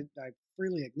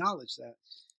freely acknowledge that,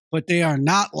 but they are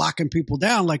not locking people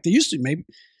down like they used to. Maybe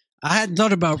I hadn't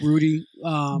thought about Rudy.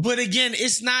 But again,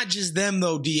 it's not just them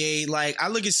though, DA. Like I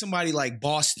look at somebody like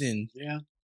Boston,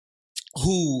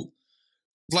 who,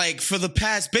 like for the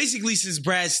past, basically since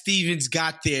Brad Stevens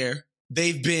got there,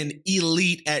 they've been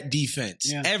elite at defense.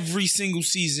 Yeah. Every single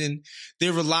season,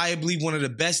 they're reliably one of the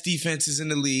best defenses in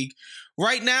the league.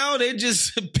 Right now, they're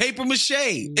just paper mache.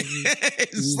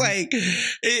 It's like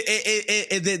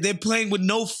they're playing with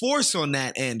no force on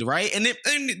that end, right? And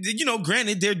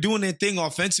granted, they're doing their thing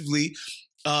offensively.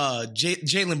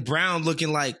 Jaylen Brown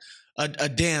looking like a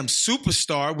damn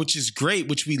superstar, which is great,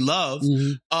 which we love.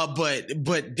 But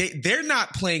they're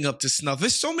not playing up to snuff.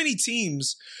 There's so many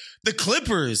teams. The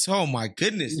Clippers, oh my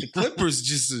goodness. The Clippers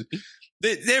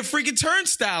they're freaking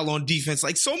turnstile on defense.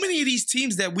 Like so many of these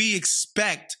teams that we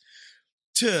expect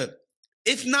to,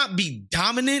 if not be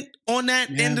dominant on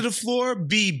that end of the floor,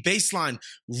 be baseline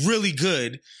really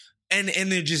good. And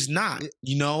they're just not, and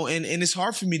it's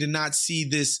hard for me to not see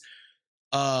this,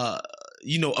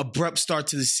 abrupt start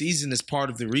to the season as part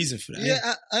of the reason for that.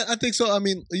 Yeah, I think so. I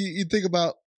mean, you think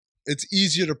about it's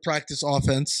easier to practice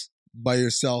offense by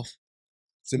yourself.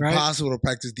 It's impossible to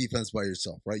practice defense by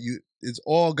yourself, right? It's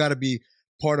all got to be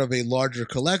part of a larger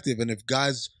collective. And if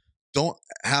guys don't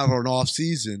have an off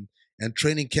season and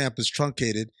training camp is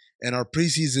truncated and our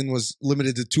preseason was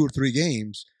limited to 2 or 3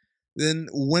 games, then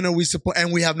when are we supposed?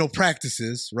 And we have no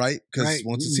practices, right? Because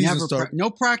once the season starts,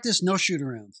 no practice, no shoot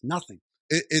arounds, nothing.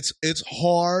 It's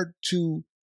hard to,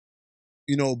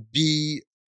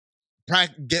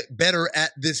 get better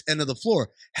at this end of the floor.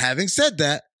 Having said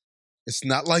that, it's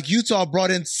not like Utah brought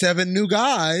in 7 new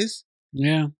guys.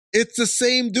 Yeah. It's the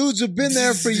same dudes who've been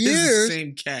there for years.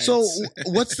 Same cats. So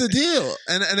what's the deal?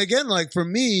 And again, like for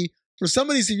me, for some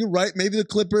of these, you're right, maybe the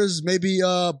Clippers, maybe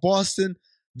Boston,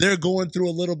 they're going through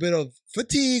a little bit of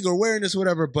fatigue or weariness or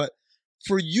whatever. But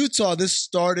for Utah, this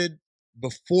started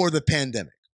before the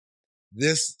pandemic.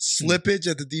 this slippage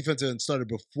at the defensive end started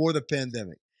before the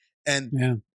pandemic.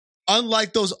 And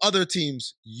unlike those other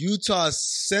teams, Utah's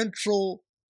central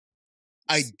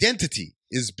identity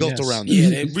is built around them.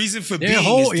 Yeah, the reason for being I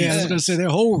was is going to say their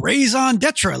whole raison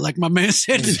d'etre, like my man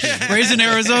said, raising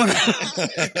Arizona.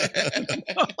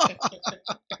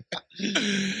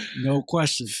 No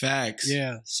question. Facts.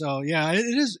 Yeah. So yeah, it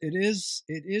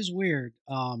is weird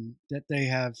that they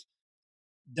have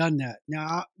done that.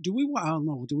 Now, do we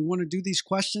want to do these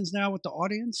questions now with the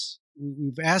audience?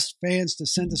 We've asked fans to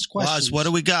send us questions. Waz, what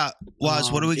do we got? Waz,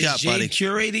 what do we got, Jay buddy?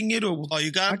 Curating it, or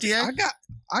you got it, DA?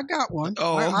 I got one.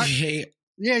 Oh, okay.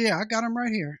 Yeah, I got them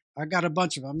right here. I got a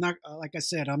bunch of them. I'm not, like I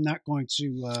said, I'm not going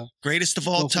to. Greatest of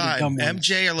all time,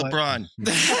 MJ or LeBron?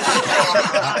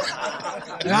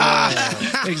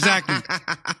 Exactly.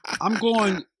 I'm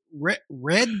going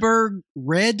Redbird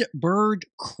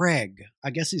Craig.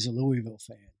 I guess he's a Louisville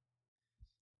fan.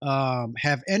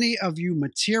 Have any of you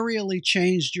materially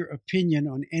changed your opinion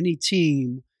on any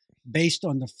team based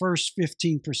on the first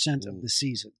 15% of the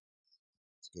season?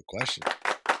 That's a good question.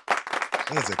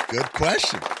 That is a good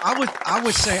question. I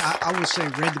would say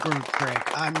Redbird Craig.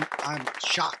 I'm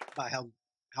shocked by how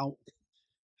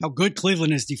good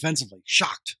Cleveland is defensively.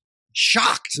 Shocked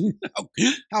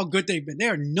how good they've been. They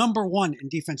are number one in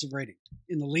defensive rating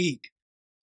in the league.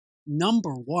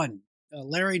 Number one.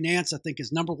 Larry Nance, I think,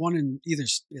 is number one in either.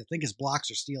 I think it's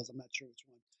blocks or steals. I'm not sure which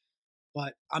one,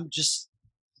 but I'm just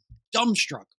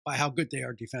dumbstruck by how good they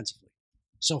are defensively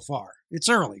so far. It's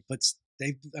early, but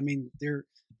they've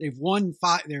won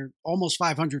five. They're almost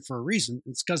 500 for a reason.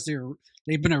 It's because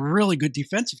they've been a really good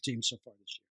defensive team so far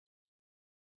this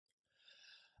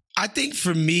year. I think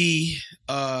for me,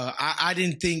 I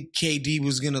didn't think KD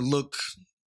was going to look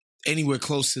anywhere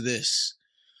close to this.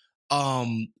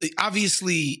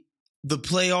 Obviously, the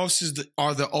playoffs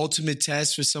are the ultimate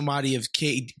test for somebody of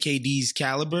KD's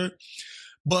caliber,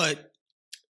 but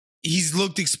he's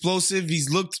looked explosive. He's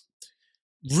looked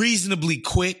reasonably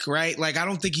quick, right? Like, I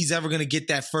don't think he's ever going to get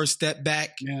that first step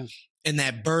back and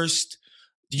that burst,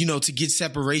 to get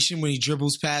separation when he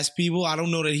dribbles past people. I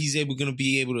don't know that he's going to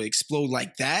be able to explode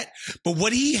like that. But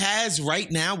what he has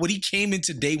right now, what he came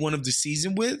into day one of the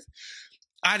season with,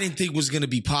 I didn't think was going to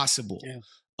be possible. Yeah.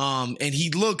 And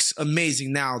he looks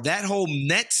amazing. Now, that whole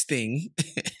Nets thing,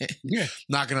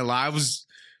 not going to lie, I was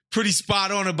pretty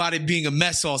spot on about it being a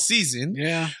mess all season.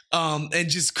 Yeah. And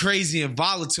just crazy and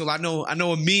volatile. I know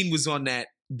Amin was on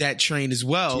that train as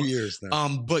well. 2 years now.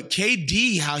 But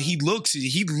KD, how he looks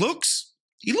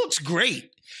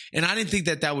great. And I didn't think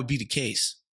that would be the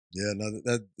case. Yeah,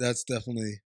 no, that's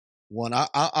definitely one.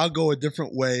 I'll go a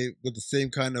different way with the same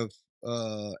kind of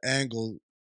angle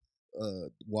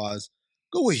was.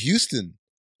 Go with Houston.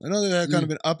 I know they've kind of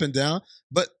been up and down,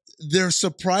 but they're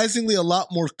surprisingly a lot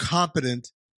more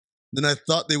competent than I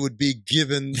thought they would be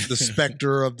given the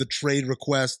specter of the trade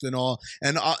request and all.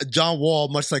 And John Wall,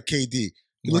 much like KD,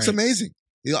 he looks amazing.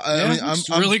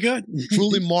 I'm really good.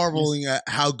 Truly marveling at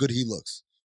how good he looks.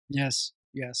 Yes.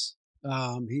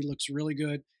 He looks really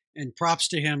good. And props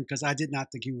to him because I did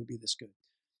not think he would be this good.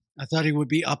 I thought he would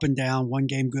be up and down, one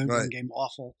game good, one game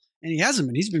awful. And he hasn't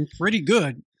been. He's been pretty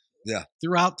good. Yeah,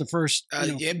 throughout the first.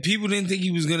 People didn't think he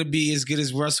was going to be as good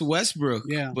as Russell Westbrook.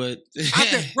 Yeah, but I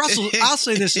think Russell. I'll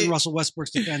say this in Russell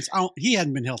Westbrook's defense: he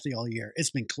hadn't been healthy all year.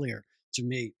 It's been clear to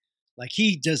me. Like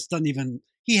he just doesn't even.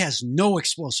 He has no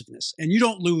explosiveness, and you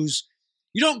don't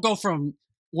go from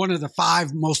one of the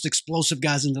 5 most explosive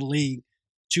guys in the league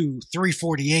to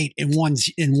 348 in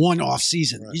one off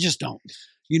season. Right. You just don't.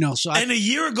 So a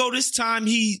year ago this time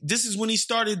this is when he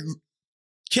started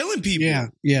killing people.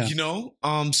 Yeah.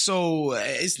 So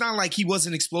it's not like he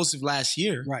wasn't explosive last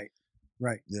year. Right.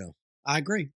 Yeah. I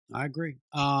agree. Do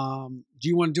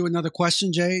you want to do another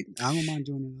question, Jay? I don't mind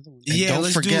doing another one. Yeah,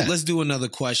 let's do another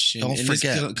question. Don't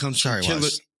forget.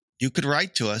 You could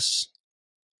write to us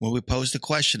when we post a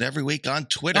question every week on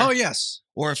Twitter. Oh, yes.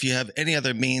 Or if you have any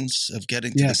other means of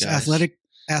getting to the guys.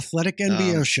 Athletic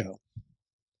NBO show.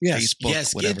 Yes.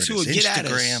 Facebook, whatever get to it is. Get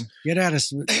Instagram. Get at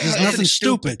us. There's nothing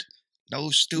stupid. No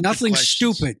stupid Nothing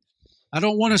questions. stupid. I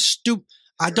don't want to stoop.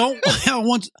 I don't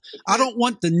want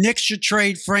the Knicks should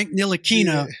trade Frank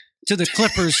Ntilikina to the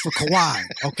Clippers for Kawhi.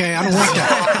 Okay, I don't want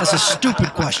that. That's a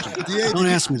stupid question. Don't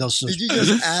ask me those. Did you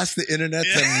just ask the internet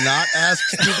to not ask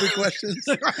stupid questions?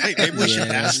 Right. Maybe we should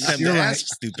ask them to ask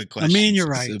stupid questions. I mean, you're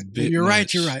right. You're right.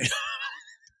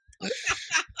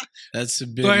 That's a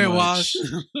bit Go ahead, much.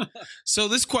 So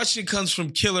this question comes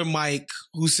from Killer Mike,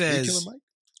 who says, Killer Mike?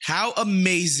 how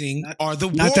amazing are the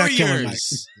not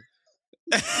Warriors?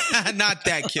 Not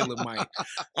that Killer Mike.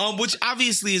 Which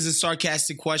obviously is a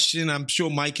sarcastic question. I'm sure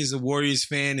Mike is a Warriors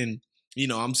fan, and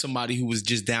I'm somebody who was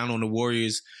just down on the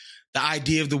Warriors. The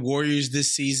idea of the Warriors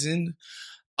this season,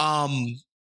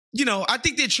 I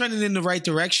think they're trending in the right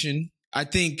direction. I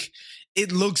think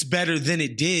it looks better than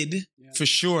it did, for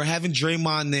sure. Having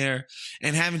Draymond there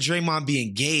and having Draymond be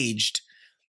engaged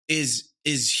is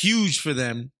huge for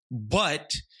them.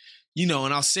 But, and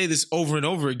I'll say this over and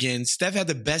over again, Steph had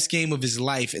the best game of his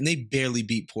life, and they barely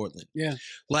beat Portland. Yeah.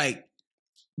 Like,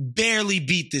 barely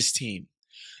beat this team.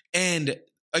 And,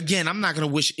 again, I'm not going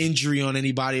to wish injury on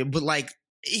anybody, but, like,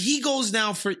 he goes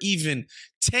down for even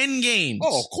 10 games.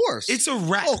 Oh, of course. It's a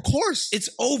wrap. Oh, of course. It's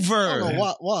over. Oh, no,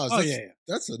 wow. Oh, yeah.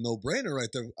 That's a no-brainer right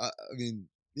there. I mean,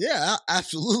 yeah,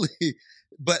 absolutely.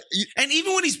 But and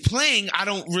even when he's playing, I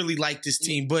don't really like this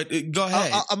team. But go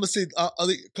ahead. I'm gonna say a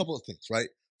couple of things. Right.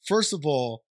 First of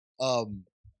all,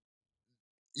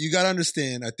 you got to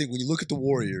understand. I think when you look at the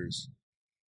Warriors,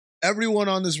 everyone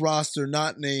on this roster,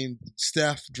 not named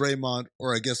Steph, Draymond,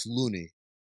 or I guess Looney,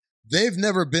 they've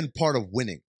never been part of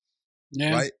winning.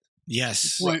 Yeah. Right.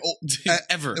 Yes. Right.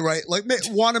 Ever. Right. Like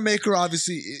Wanamaker,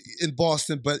 obviously in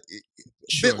Boston, but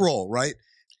bit role. Right.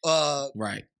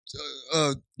 Right.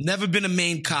 Never been a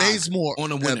main cog Bazemore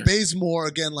on a winner. Bazemore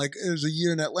again, like it was a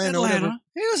year in Atlanta. Whatever.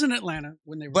 He was in Atlanta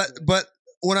when they were. But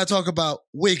when I talk about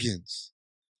Wiggins,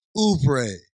 Oubre,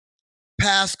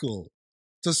 Pascal,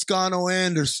 Toscano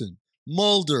Anderson,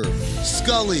 Mulder,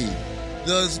 Scully,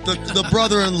 the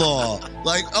brother-in-law,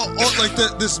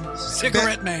 this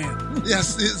cigarette man.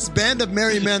 Yes, this band of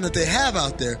merry men that they have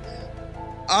out there.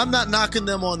 I'm not knocking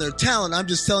them on their talent. I'm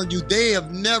just telling you they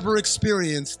have never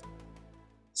experienced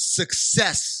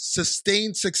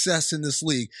sustained success in this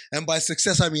league. And by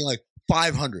success, I mean like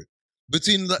 500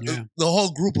 between the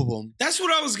whole group of them. That's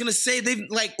what I was going to say. They've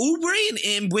like Oubre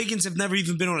and Wiggins have never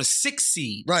even been on a 6th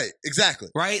seed. Right. Exactly.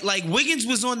 Right. Like Wiggins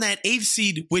was on that 8th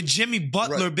seed where Jimmy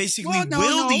Butler basically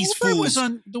willed these Oubre fools. Was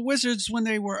on the Wizards when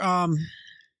they were,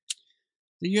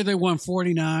 the year they won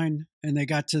 49 and they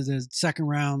got to the second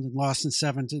round and lost in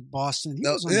 7 to Boston. He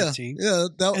was on that team. Yeah.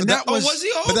 Was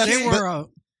he? But they were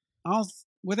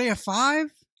were they a 5?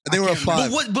 They were a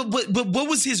 5. But what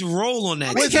was his role on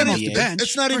that? He came off the bench.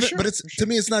 It's not even. Sure, but to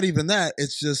me, it's not even that.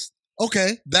 It's just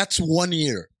okay. That's 1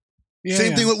 year. Yeah,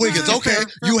 Same thing with Wiggins. Okay,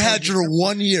 you had your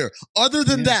 1 year. Other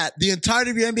than that, the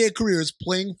entirety of your NBA career is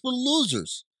playing for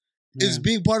losers. Is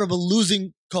being part of a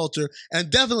losing culture, and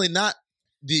definitely not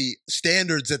the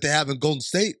standards that they have in Golden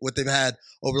State, what they've had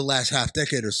over the last half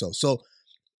decade or so. So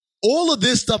all of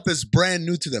this stuff is brand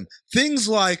new to them. Things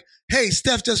like, hey,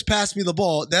 Steph just passed me the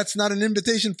ball. That's not an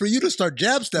invitation for you to start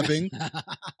jab stepping.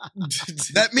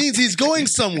 That means he's going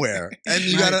somewhere. And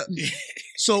you gotta,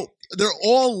 so they're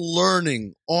all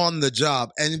learning on the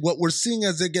job. And what we're seeing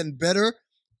as they're getting better,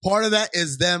 part of that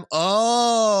is them.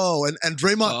 And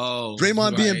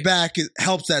Draymond being back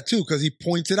helps that too, because he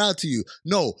points it out to you.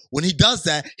 No, when he does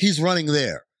that, he's running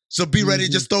there. So be ready,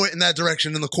 just throw it in that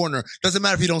direction in the corner. Doesn't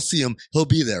matter if you don't see him, he'll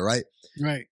be there, right?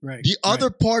 Right. The other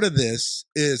part of this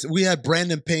is we had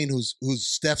Brandon Payne, who's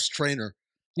Steph's trainer,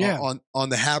 on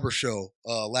the Haber show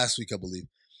last week, I believe.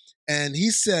 And he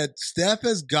said Steph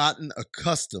has gotten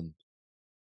accustomed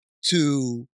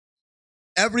to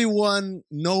everyone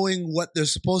knowing what they're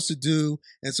supposed to do.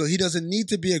 And so he doesn't need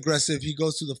to be aggressive. He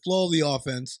goes through the flow of the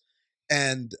offense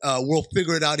and we'll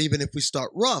figure it out even if we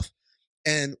start rough.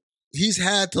 And he's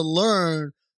had to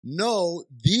learn, no,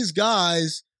 these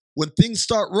guys, when things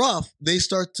start rough, they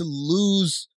start to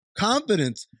lose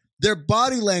confidence. Their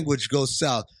body language goes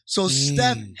south. So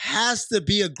Steph has to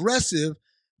be aggressive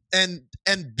and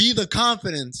be the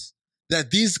confidence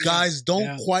that these guys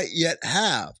don't quite yet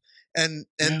have. And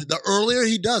the earlier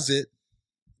he does it,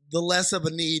 the less of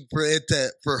a need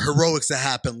for heroics to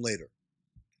happen later.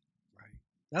 Right.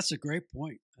 That's a great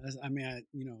point. I mean,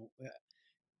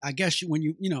 I guess when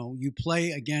you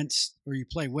play against, or you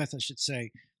play with, I should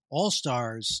say,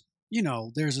 all-stars,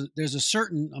 there's a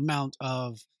certain amount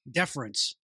of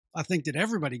deference, I think, that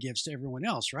everybody gives to everyone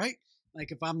else, right?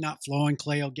 Like if I'm not flowing,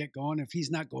 Clay will get going. If he's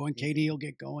not going, KD will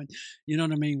get going. You know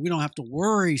what I mean? We don't have to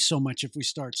worry so much if we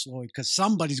start slowly because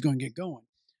somebody's going to get going.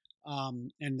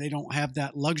 And they don't have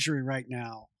that luxury right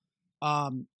now.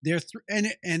 And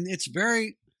it's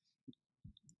very,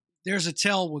 there's a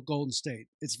tell with Golden State.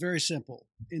 It's very simple.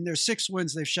 In their 6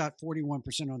 wins, they've shot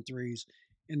 41% on threes.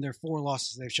 In their 4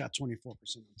 losses, they've shot 24% on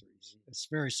threes. It's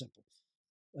very simple.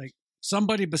 Like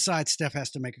somebody besides Steph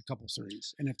has to make a couple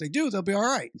threes. And if they do, they'll be all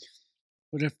right.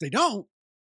 But if they don't,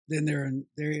 then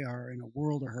they are in a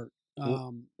world of hurt.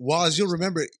 Well, as you'll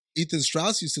remember, Ethan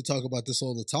Strauss used to talk about this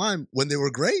all the time. When they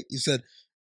were great, he said,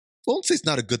 Golden State's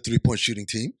not a good 3-point shooting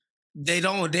team. They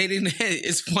don't. They didn't.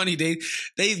 It's funny. They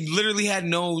literally had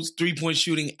no 3-point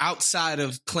shooting outside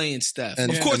of Clay and Steph.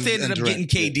 Of course, they ended up getting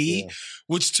KD,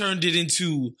 which turned it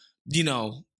into,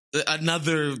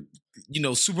 another,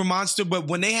 super monster. But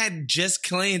when they had just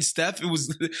Clay and Steph,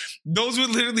 those were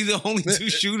literally the only two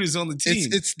shooters on the team.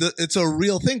 It's a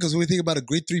real thing, because when we think about a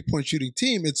great 3-point shooting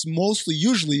team, it's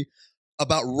usually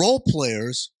about role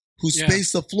players who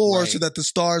space the floor so that the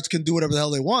stars can do whatever the hell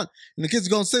they want. And the kids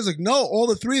go and say, like, no, all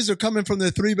the threes are coming from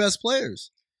their 3 best players.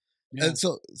 Yeah. And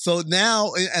so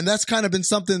now, and that's kind of been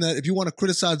something that if you want to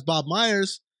criticize Bob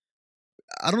Myers,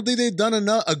 I don't think they've done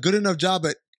a good enough job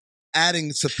at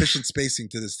adding sufficient spacing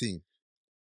to this team.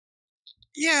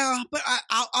 Yeah, but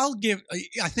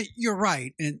I think you're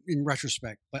right in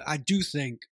retrospect, but I do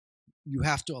think you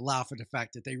have to allow for the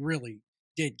fact that they really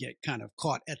did get kind of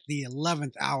caught at the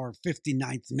 11th hour,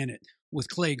 59th minute with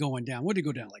Clay going down. What did he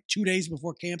go down, like 2 days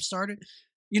before camp started?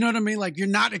 You know what I mean? Like, you're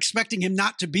not expecting him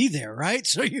not to be there, right?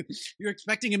 So you're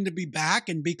expecting him to be back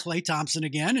and be Klay Thompson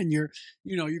again, and you're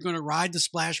going to ride the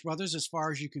Splash Brothers as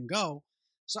far as you can go.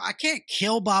 So I can't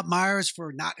kill Bob Myers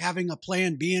for not having a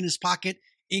plan B in his pocket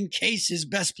in case his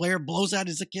best player blows out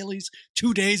his Achilles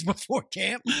 2 days before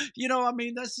camp.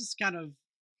 That's just kind of,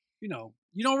 you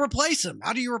don't replace him.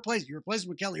 How do you replace him? You replace him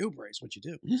with Kelly Oubre is what you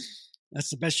do. That's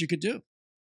the best you could do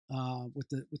with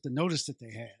the notice that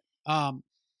they had.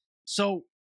 So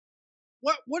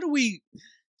what do we,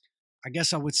 I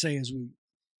guess I would say as we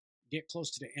get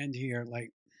close to the end here,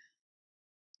 like,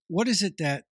 what is it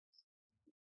that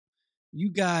you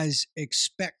guys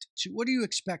what do you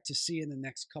expect to see in the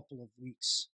next couple of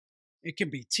weeks? It can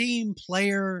be team,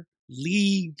 player,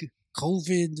 league,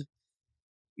 COVID.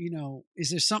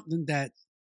 Is there something that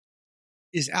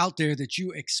is out there that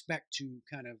you expect to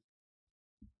kind of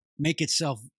make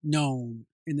itself known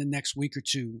in the next week or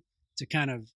two to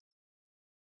kind of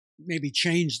maybe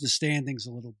change the standings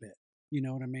a little bit? You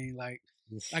know what I mean? Like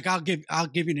I'll give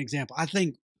you an example. I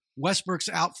think Westbrook's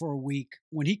out for a week.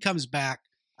 When he comes back,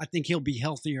 I think he'll be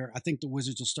healthier. I think the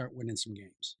Wizards will start winning some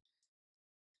games.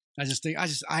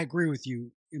 I agree with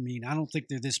you. I mean, I don't think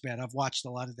they're this bad. I've watched a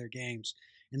lot of their games,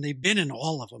 and they've been in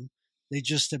all of them. They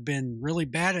just have been really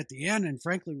bad at the end. And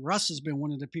frankly, Russ has been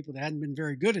one of the people that hadn't been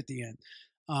very good at the end.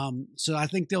 So I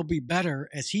think they'll be better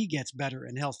as he gets better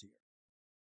and healthier.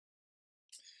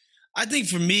 I think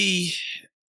for me,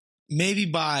 maybe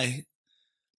by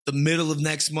the middle of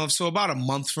next month, so about a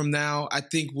month from now, I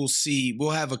think we'll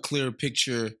have a clearer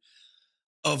picture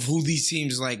of who these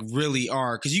teams like really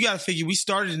are. Because you got to figure, we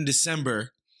started in December,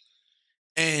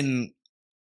 and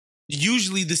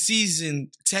usually the season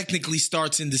technically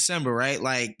starts in December, right?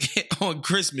 Like on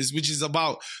Christmas, which is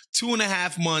about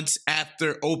 2.5 months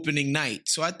after opening night.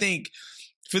 So I think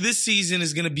for this season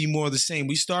is going to be more of the same.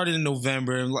 We started in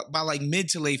November, and by like mid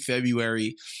to late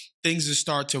February, things will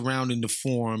start to round into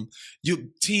form. Your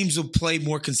teams will play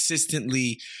more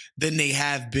consistently than they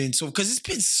have been. So, because it's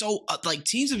been so, like,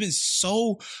 teams have been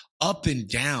so up and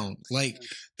down. Like,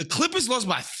 the Clippers lost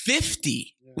by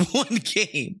 50 one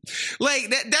game.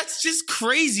 Like, that's just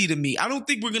crazy to me. I don't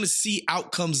think we're going to see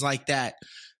outcomes like that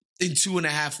in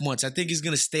 2.5 months. I think it's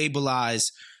going to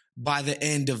stabilize by the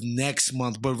end of next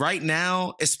month. But right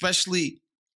now, especially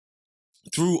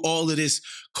through all of this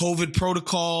COVID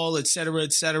protocol, et cetera,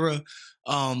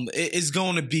 it's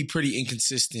going to be pretty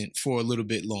inconsistent for a little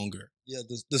bit longer. Yeah,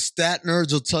 the stat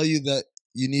nerds will tell you that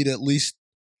you need at least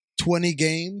 20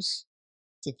 games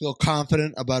to feel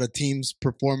confident about a team's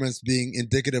performance being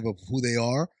indicative of who they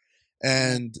are.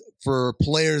 And for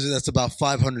players, that's about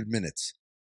 500 minutes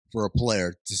for a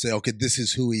player to say, okay, this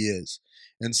is who he is.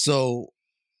 And so,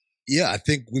 yeah, I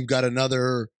think we've got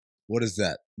another,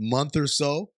 month or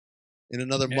so. In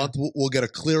another month, we'll get a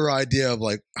clearer idea of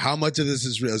like how much of this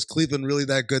is real. Is Cleveland really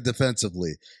that good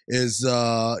defensively? Is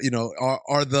are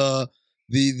the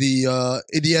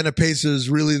Indiana Pacers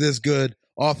really this good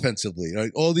offensively?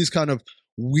 Like all these kind of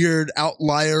weird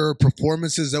outlier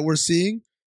performances that we're seeing,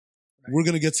 we're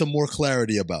gonna get some more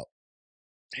clarity about.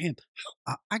 Damn,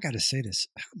 I got to say this.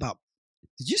 How about?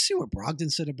 Did you see what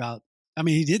Brogdon said about? I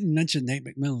mean, he didn't mention Nate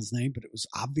McMillan's name, but it was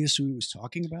obvious who he was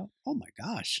talking about. Oh my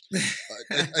gosh!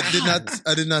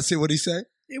 I did not see what he said.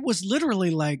 It was literally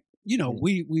like,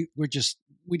 we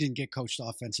didn't get coached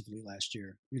offensively last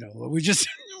year. We just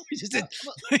did.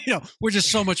 We're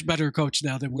just so much better coached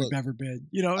now than we've ever been.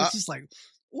 It's just like,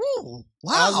 ooh,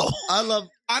 wow!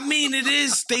 I mean, it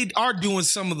is. They are doing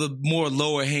some of the more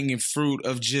lower hanging fruit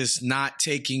of just not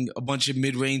taking a bunch of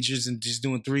mid rangers and just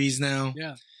doing threes now.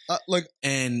 Yeah.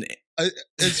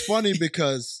 It's funny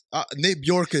because Nate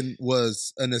Bjorken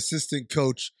was an assistant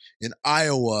coach in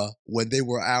Iowa when they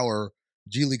were our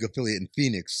G League affiliate in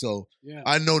Phoenix. So Yeah.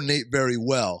 I know Nate very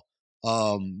well.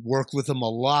 Worked with him a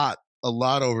lot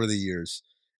over the years.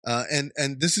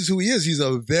 And this is who he is. He's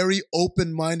a very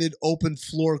open-minded, open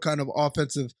floor kind of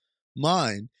offensive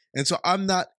mind. And so I'm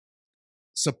not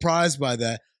surprised by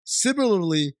that.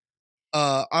 Similarly,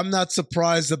 I'm not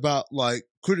surprised about like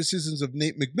criticisms of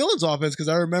Nate McMillan's offense, because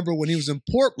I remember when he was in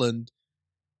Portland,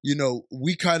 you know,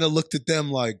 we kind of looked at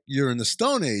them like, you're in the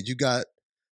Stone Age. You got,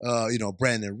 you know,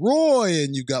 Brandon Roy,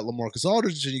 and you got LaMarcus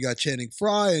Aldridge, and you got Channing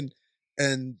Frye,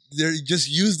 and they just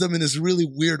used them in this really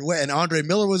weird way. And Andre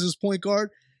Miller was his point guard,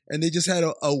 and they just had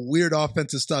a weird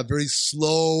offensive style, very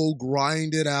slow,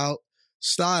 grinded out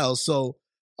style. So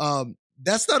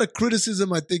that's not a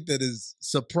criticism I think that is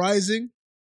surprising.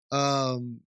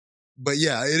 But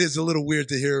yeah, it is a little weird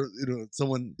to hear, you know,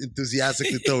 someone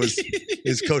enthusiastically throw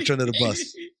his coach under the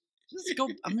bus. Just go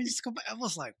back. I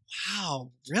was like,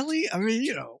 wow, really? I mean,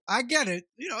 you know, I get it.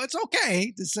 You know, it's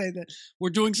okay to say that we're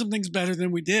doing some things better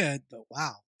than we did, but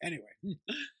wow. Anyway,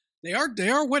 they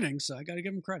are winning, so I got to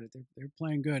give them credit. They're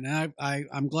playing good, and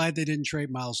I'm glad they didn't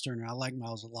trade Miles Turner. I like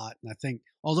Miles a lot, and I think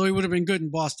although he would have been good in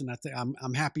Boston,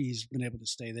 I'm happy he's been able to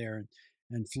stay there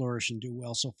and flourish and do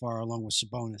well so far, along with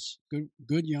Sabonis.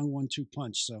 Good young 1-2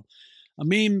 punch. So,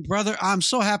 Amin, brother, I'm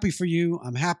so happy for you.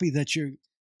 I'm happy that you're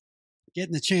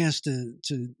getting the chance to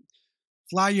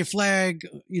fly your flag,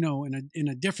 you know, in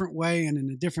a different way and in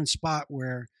a different spot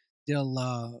where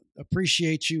they'll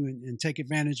appreciate you and take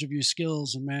advantage of your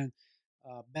skills. And man,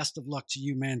 best of luck to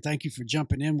you, man. Thank you for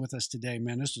jumping in with us today,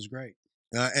 man. This was great.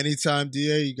 Anytime,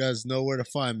 DA, you guys know where to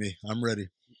find me. I'm ready.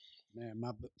 Man,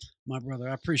 my brother,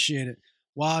 I appreciate it.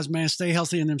 Waz, man, stay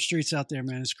healthy in them streets out there,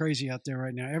 man. It's crazy out there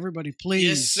right now. Everybody,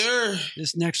 please. Yes, sir.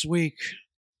 This next week,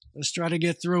 let's try to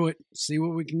get through it, see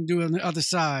what we can do on the other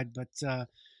side. But,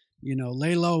 you know,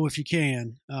 lay low if you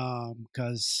can,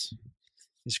 because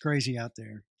it's crazy out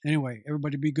there. Anyway,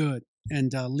 everybody be good.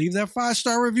 And leave that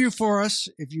 5-star review for us.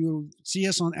 If you see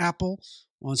us on Apple,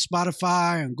 on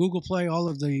Spotify, on Google Play, all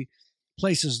of the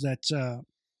places that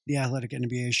the Athletic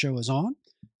NBA show is on.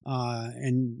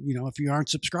 And, you know, if you aren't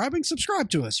subscribing,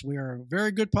 subscribe to us. We are a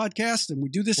very good podcast, and we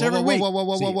do this every week.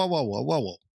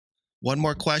 Whoa. One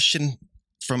more question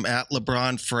from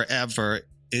 @LeBron Forever.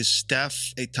 Is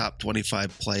Steph a top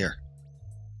 25 player?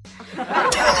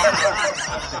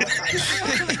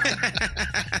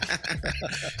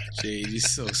 Jade, you're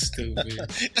so stupid.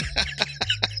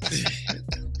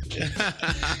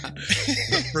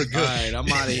 We're good. All right,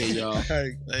 I'm out of here, y'all. All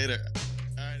right. Later.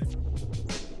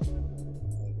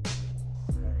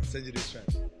 Send you these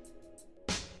tracks.